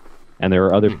bias. And there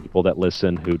are other people that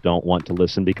listen who don't want to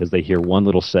listen because they hear one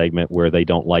little segment where they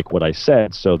don't like what I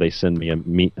said, so they send me a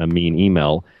mean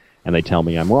email, and they tell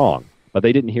me I'm wrong. But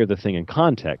they didn't hear the thing in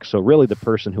context. So really the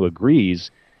person who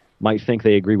agrees might think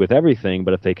they agree with everything,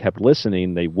 but if they kept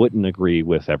listening, they wouldn't agree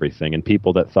with everything. And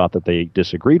people that thought that they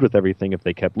disagreed with everything, if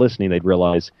they kept listening, they'd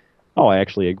realize, oh, I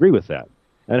actually agree with that.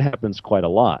 And it happens quite a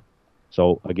lot.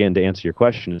 So again, to answer your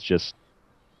question, it's just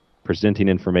presenting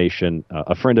information.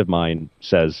 A friend of mine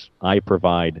says, I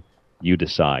provide, you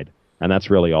decide. And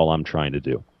that's really all I'm trying to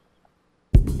do.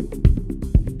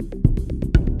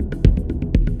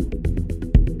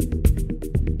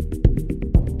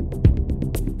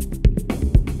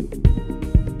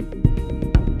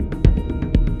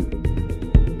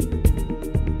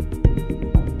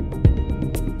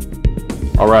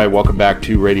 All right, welcome back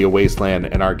to Radio Wasteland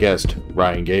and our guest,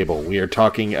 Ryan Gable. We are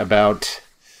talking about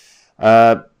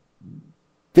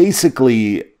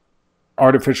basically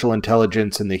artificial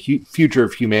intelligence and the future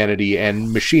of humanity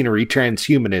and machinery,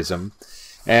 transhumanism,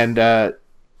 and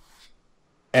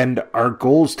our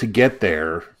goals to get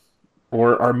there,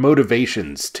 or our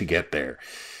motivations to get there.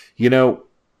 You know,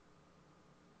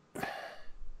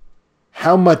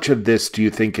 how much of this do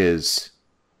you think is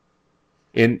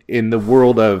in the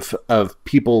world of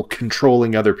people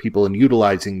controlling other people and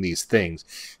utilizing these things,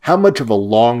 how much of a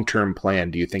long-term plan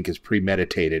do you think is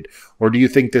premeditated? Or do you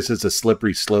think this is a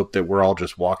slippery slope that we're all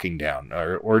just walking down?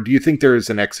 Or do you think there is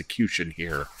an execution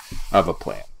here of a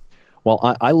plan?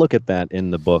 Well, I look at that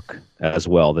in the book as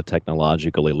well, The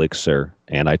Technological Elixir,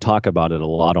 and I talk about it a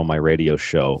lot on my radio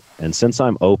show. And since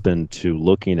I'm open to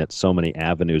looking at so many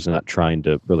avenues and not trying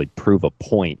to really prove a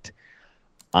point,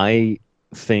 I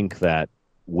think that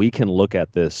we can look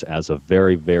at this as a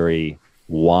very, very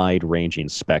wide-ranging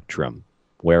spectrum,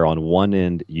 where on one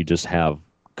end you just have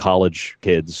college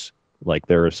kids, like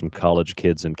there are some college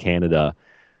kids in Canada.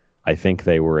 I think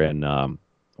they were in, I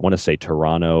want to say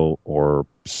Toronto, or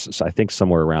I think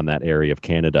somewhere around that area of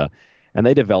Canada, and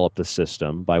they developed a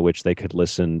system by which they could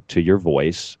listen to your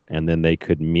voice, and then they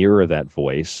could mirror that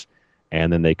voice,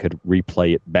 and then they could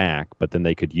replay it back, but then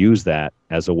they could use that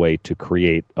as a way to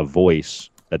create a voice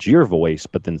that's your voice,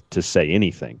 but then to say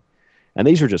anything. And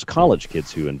these are just college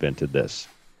kids who invented this.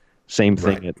 Same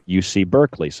thing right. At UC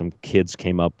Berkeley. Some kids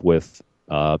came up with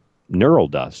neural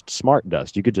dust, smart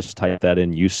dust. You could just type that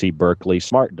in UC Berkeley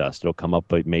smart dust. It'll come up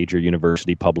a major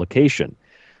university publication.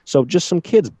 So just some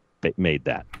kids made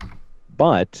that.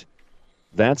 But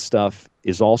that stuff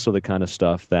is also the kind of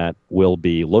stuff that will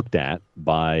be looked at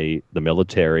by the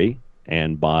military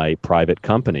and by private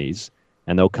companies,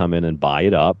 and they'll come in and buy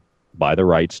it up, buy the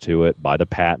rights to it, buy the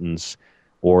patents,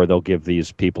 or they'll give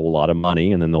these people a lot of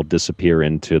money, and then they'll disappear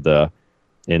into the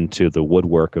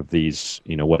woodwork of these,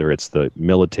 whether it's the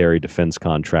military, defense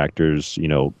contractors,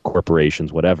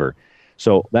 corporations, whatever.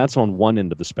 So that's on one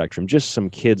end of the spectrum. Just some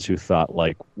kids who thought,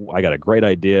 like, I got a great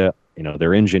idea.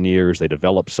 They're engineers. They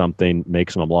develop something,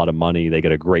 makes them a lot of money. They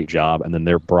get a great job, and then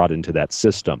they're brought into that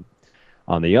system.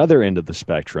 On the other end of the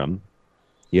spectrum,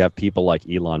 you have people like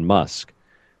Elon Musk.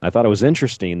 I thought it was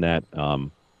interesting that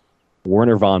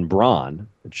Werner von Braun,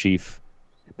 the chief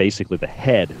basically the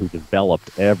head who developed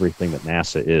everything that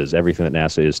NASA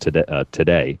is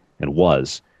today and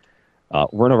was.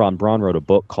 Werner von Braun wrote a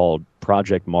book called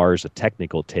Project Mars: A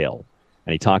Technical Tale.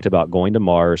 And he talked about going to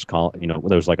Mars.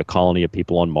 There was like a colony of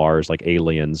people on Mars, like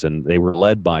aliens, and they were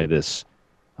led by this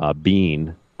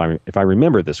being. If I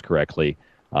remember this correctly,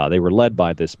 they were led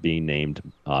by this being named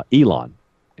Elon.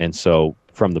 And so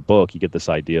from the book, you get this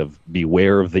idea of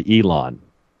beware of the Elon,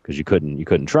 because you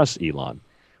couldn't trust Elon.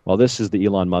 Well, this is the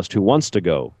Elon Musk who wants to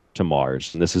go to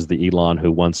Mars, and this is the Elon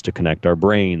who wants to connect our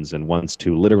brains and wants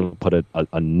to literally put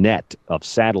a net of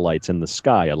satellites in the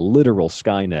sky, a literal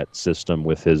Skynet system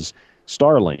with his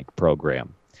Starlink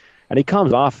program. And he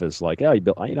comes off as like, I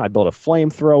built a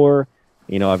flamethrower.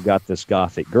 I've got this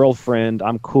gothic girlfriend.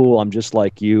 I'm cool. I'm just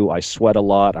like you. I sweat a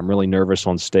lot. I'm really nervous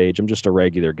on stage. I'm just a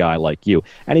regular guy like you.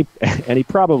 And he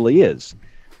probably is.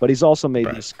 But he's also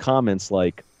made these comments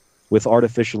like, with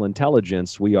artificial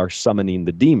intelligence, we are summoning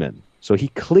the demon. So he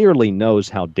clearly knows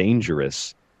how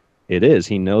dangerous it is.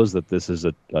 He knows that this is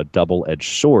a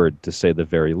double-edged sword, to say the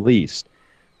very least.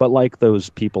 But like those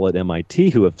people at MIT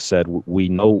who have said, we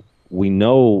know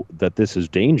that this is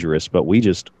dangerous, but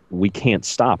we can't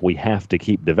stop. We have to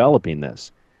keep developing this.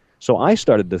 So I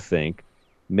started to think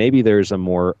maybe there's a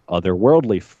more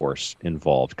otherworldly force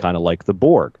involved, kind of like the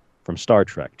Borg from Star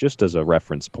Trek, just as a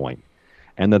reference point.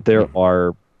 And that there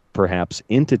are perhaps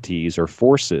entities or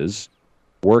forces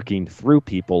working through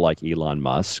people like Elon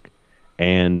Musk.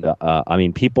 And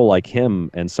people like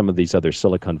him and some of these other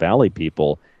Silicon Valley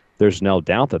people, there's no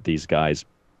doubt that these guys,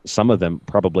 some of them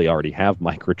probably already have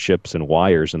microchips and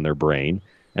wires in their brain.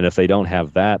 And if they don't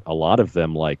have that, a lot of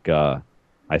them, like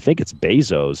I think it's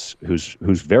Bezos,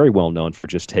 who's very well known for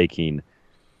just taking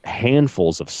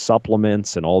handfuls of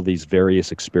supplements and all these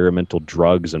various experimental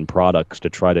drugs and products to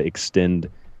try to extend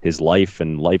his life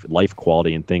and life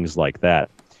quality and things like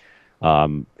that.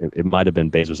 It might have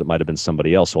been Bezos, it might have been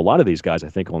somebody else. So a lot of these guys, I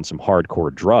think, on some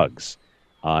hardcore drugs.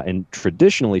 And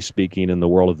traditionally speaking, in the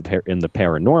world of in the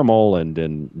paranormal and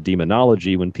in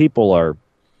demonology, when people are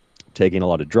taking a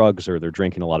lot of drugs or they're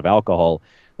drinking a lot of alcohol,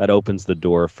 that opens the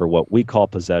door for what we call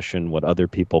possession, what other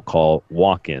people call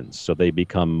walk-ins. So they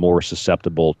become more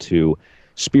susceptible to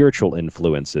spiritual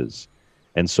influences.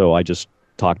 And so I just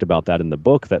talked about that in the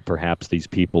book, that perhaps these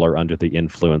people are under the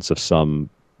influence of some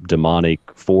demonic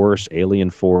force, alien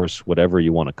force, whatever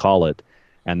you want to call it.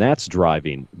 And that's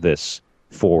driving this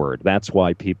forward. That's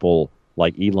why people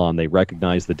like Elon, they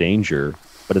recognize the danger,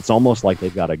 but it's almost like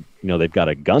they've got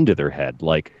a gun to their head.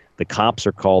 Like the cops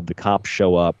are called, the cops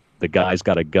show up, the guy's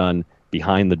got a gun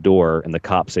behind the door, and the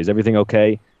cop says, "Everything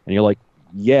okay?" And you're like,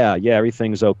 yeah,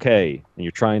 everything's okay. And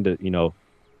you're trying to,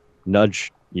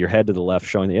 nudge your head to the left,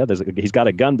 showing that he's got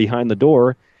a gun behind the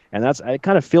door. And it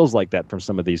kind of feels like that from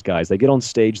some of these guys. They get on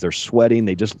stage, they're sweating,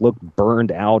 they just look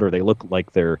burned out, or they look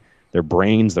like their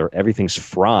brains, everything's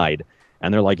fried.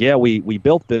 And they're like, yeah, we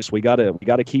built this. We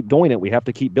gotta keep doing it. We have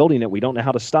to keep building it. We don't know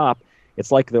how to stop.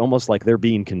 It's like they're almost like they're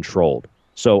being controlled.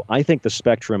 So I think the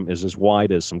spectrum is as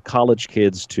wide as some college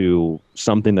kids to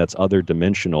something that's other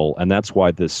dimensional. And that's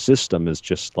why this system is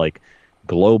just like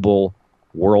global,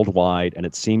 worldwide. And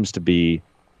it seems to be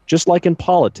just like in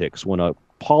politics, when a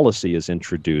policy is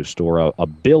introduced or a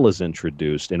bill is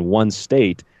introduced in one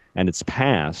state and it's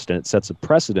passed and it sets a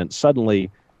precedent,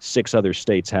 suddenly 6 other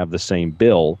states have the same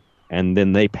bill and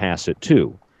then they pass it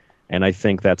too. And I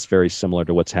think that's very similar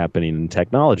to what's happening in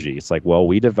technology. It's like, well,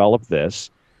 we developed this.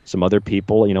 Some other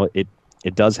people,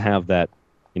 it does have that,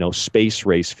 space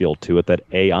race feel to it, that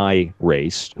AI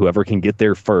race, whoever can get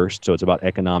there first. So it's about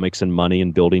economics and money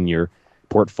and building your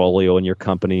portfolio and your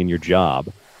company and your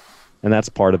job. And that's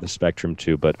part of the spectrum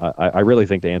too. But I really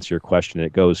think, to answer your question,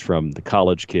 it goes from the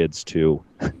college kids to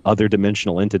other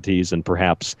dimensional entities, and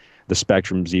perhaps the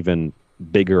spectrum's even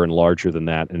bigger and larger than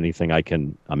that, anything I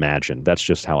can imagine. That's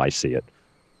just how I see it.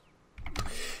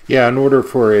 Yeah, in order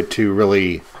for it to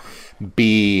really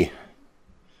be,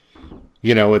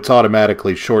 it's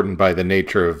automatically shortened by the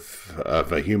nature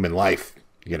of a human life.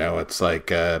 It's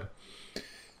like,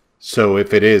 so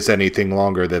if it is anything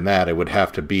longer than that, it would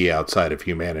have to be outside of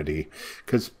humanity.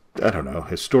 Because, I don't know,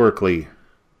 historically,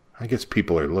 I guess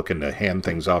people are looking to hand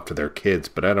things off to their kids,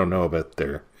 but I don't know about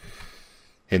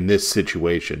in this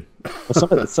situation.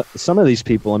 Well, some of these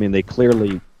people, they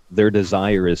clearly, their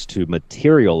desire is to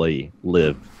materially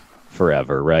live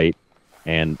forever, right?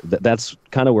 And that's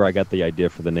kind of where I got the idea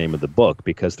for the name of the book,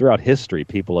 because throughout history,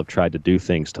 people have tried to do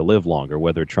things to live longer,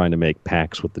 whether trying to make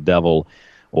pacts with the devil,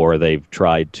 or they've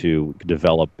tried to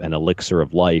develop an elixir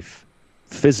of life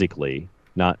physically,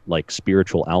 not like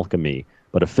spiritual alchemy,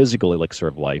 but a physical elixir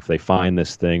of life. They find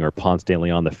this thing, or Ponce de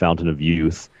Leon, the fountain of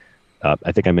youth,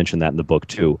 I think I mentioned that in the book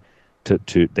too.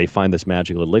 They find this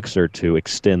magical elixir to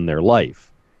extend their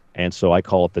life, and so I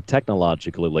call it the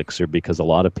technological elixir because a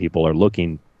lot of people are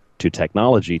looking to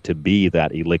technology to be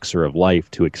that elixir of life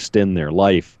to extend their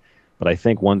life. But I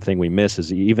think one thing we miss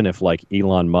is even if like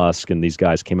Elon Musk and these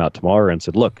guys came out tomorrow and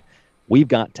said, "Look, we've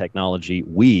got technology,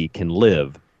 we can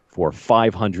live for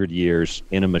 500 years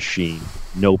in a machine,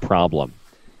 no problem."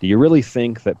 Do you really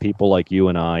think that people like you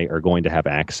and I are going to have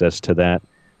access to that?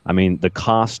 I mean, the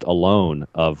cost alone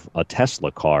of a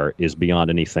Tesla car is beyond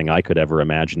anything I could ever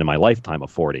imagine in my lifetime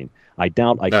affording. I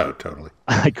doubt I No, totally.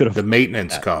 I could have. The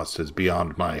maintenance cost is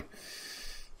beyond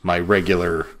my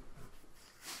regular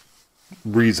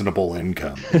reasonable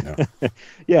income. You know?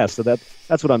 Yeah, so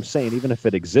that's what I'm saying. Even if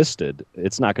it existed,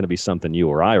 it's not going to be something you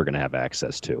or I are going to have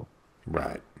access to.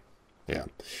 Right. Yeah.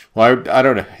 Well, I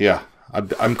don't know. Yeah.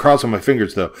 I'm crossing my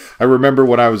fingers, though. I remember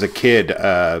when I was a kid,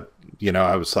 I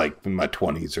was like in my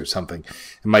 20s or something,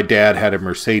 and my dad had a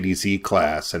Mercedes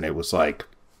E-Class, and it was like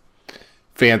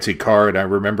fancy car, and I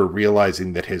remember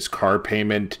realizing that his car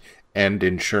payment and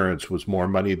insurance was more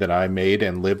money than I made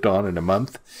and lived on in a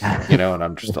month, and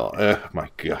I'm just all, oh my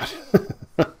God.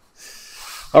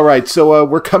 All right, so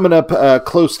we're coming up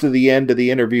close to the end of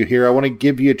the interview here. I want to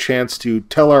give you a chance to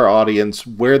tell our audience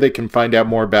where they can find out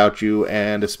more about you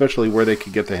and especially where they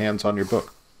can get their hands on your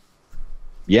book.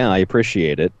 Yeah, I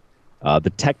appreciate it.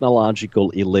 The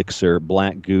Technological Elixir,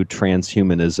 Black Goo,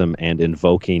 Transhumanism, and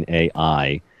Invoking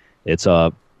AI. It's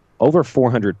over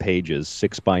 400 pages,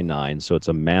 6x9, so it's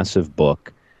a massive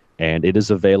book. And it is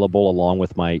available along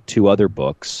with my 2 other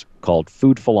books called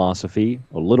Food Philosophy,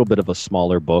 a little bit of a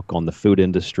smaller book on the food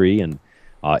industry and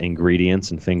ingredients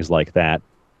and things like that.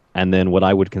 And then what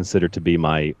I would consider to be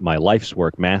my life's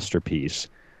work masterpiece,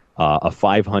 a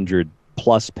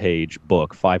 500-plus page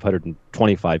book,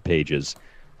 525 pages,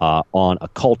 on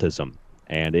occultism.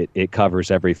 And it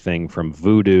covers everything from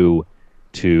voodoo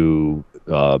to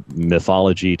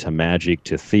mythology to magic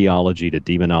to theology to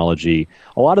demonology.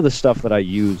 A lot of the stuff that I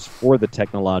use for the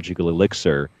Technological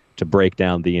Elixir to break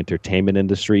down the entertainment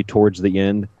industry towards the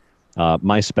end.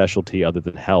 My specialty, other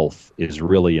than health, is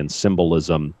really in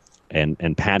symbolism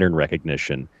and pattern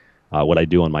recognition, what I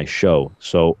do on my show.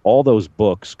 So all those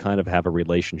books kind of have a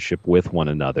relationship with one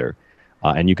another.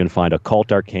 And you can find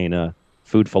Occult Arcana,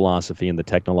 Food Philosophy, and the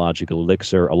Technological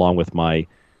Elixir, along with my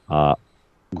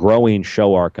growing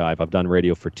show archive. I've done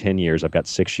radio for 10 years. I've got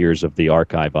 6 years of the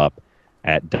archive up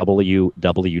at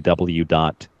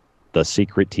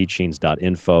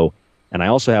www.thesecretteachings.info. And I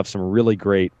also have some really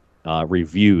great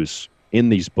reviews in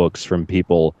these books from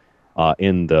people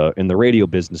in the radio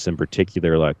business in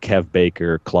particular, like Kev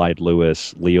Baker, Clyde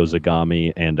Lewis, Leo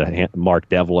Zagami, and Mark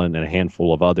Devlin, and a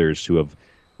handful of others who have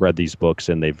read these books,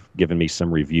 and they've given me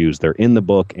some reviews. They're in the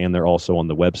book, and they're also on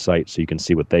the website, so you can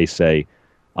see what they say.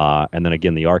 And then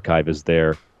again, the archive is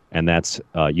there, and that's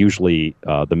usually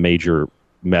the major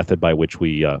method by which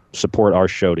we support our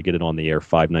show to get it on the air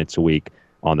 5 nights a week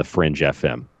on the Fringe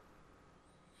FM.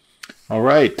 All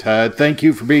right. Thank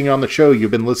you for being on the show. You've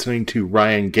been listening to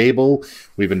Ryan Gable.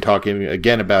 We've been talking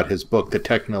again about his book, The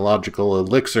Technological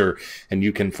Elixir, and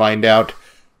you can find out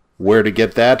where to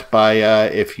get that by,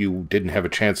 if you didn't have a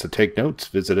chance to take notes,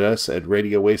 visit us at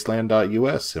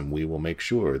radiowasteland.us, and we will make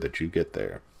sure that you get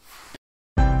there.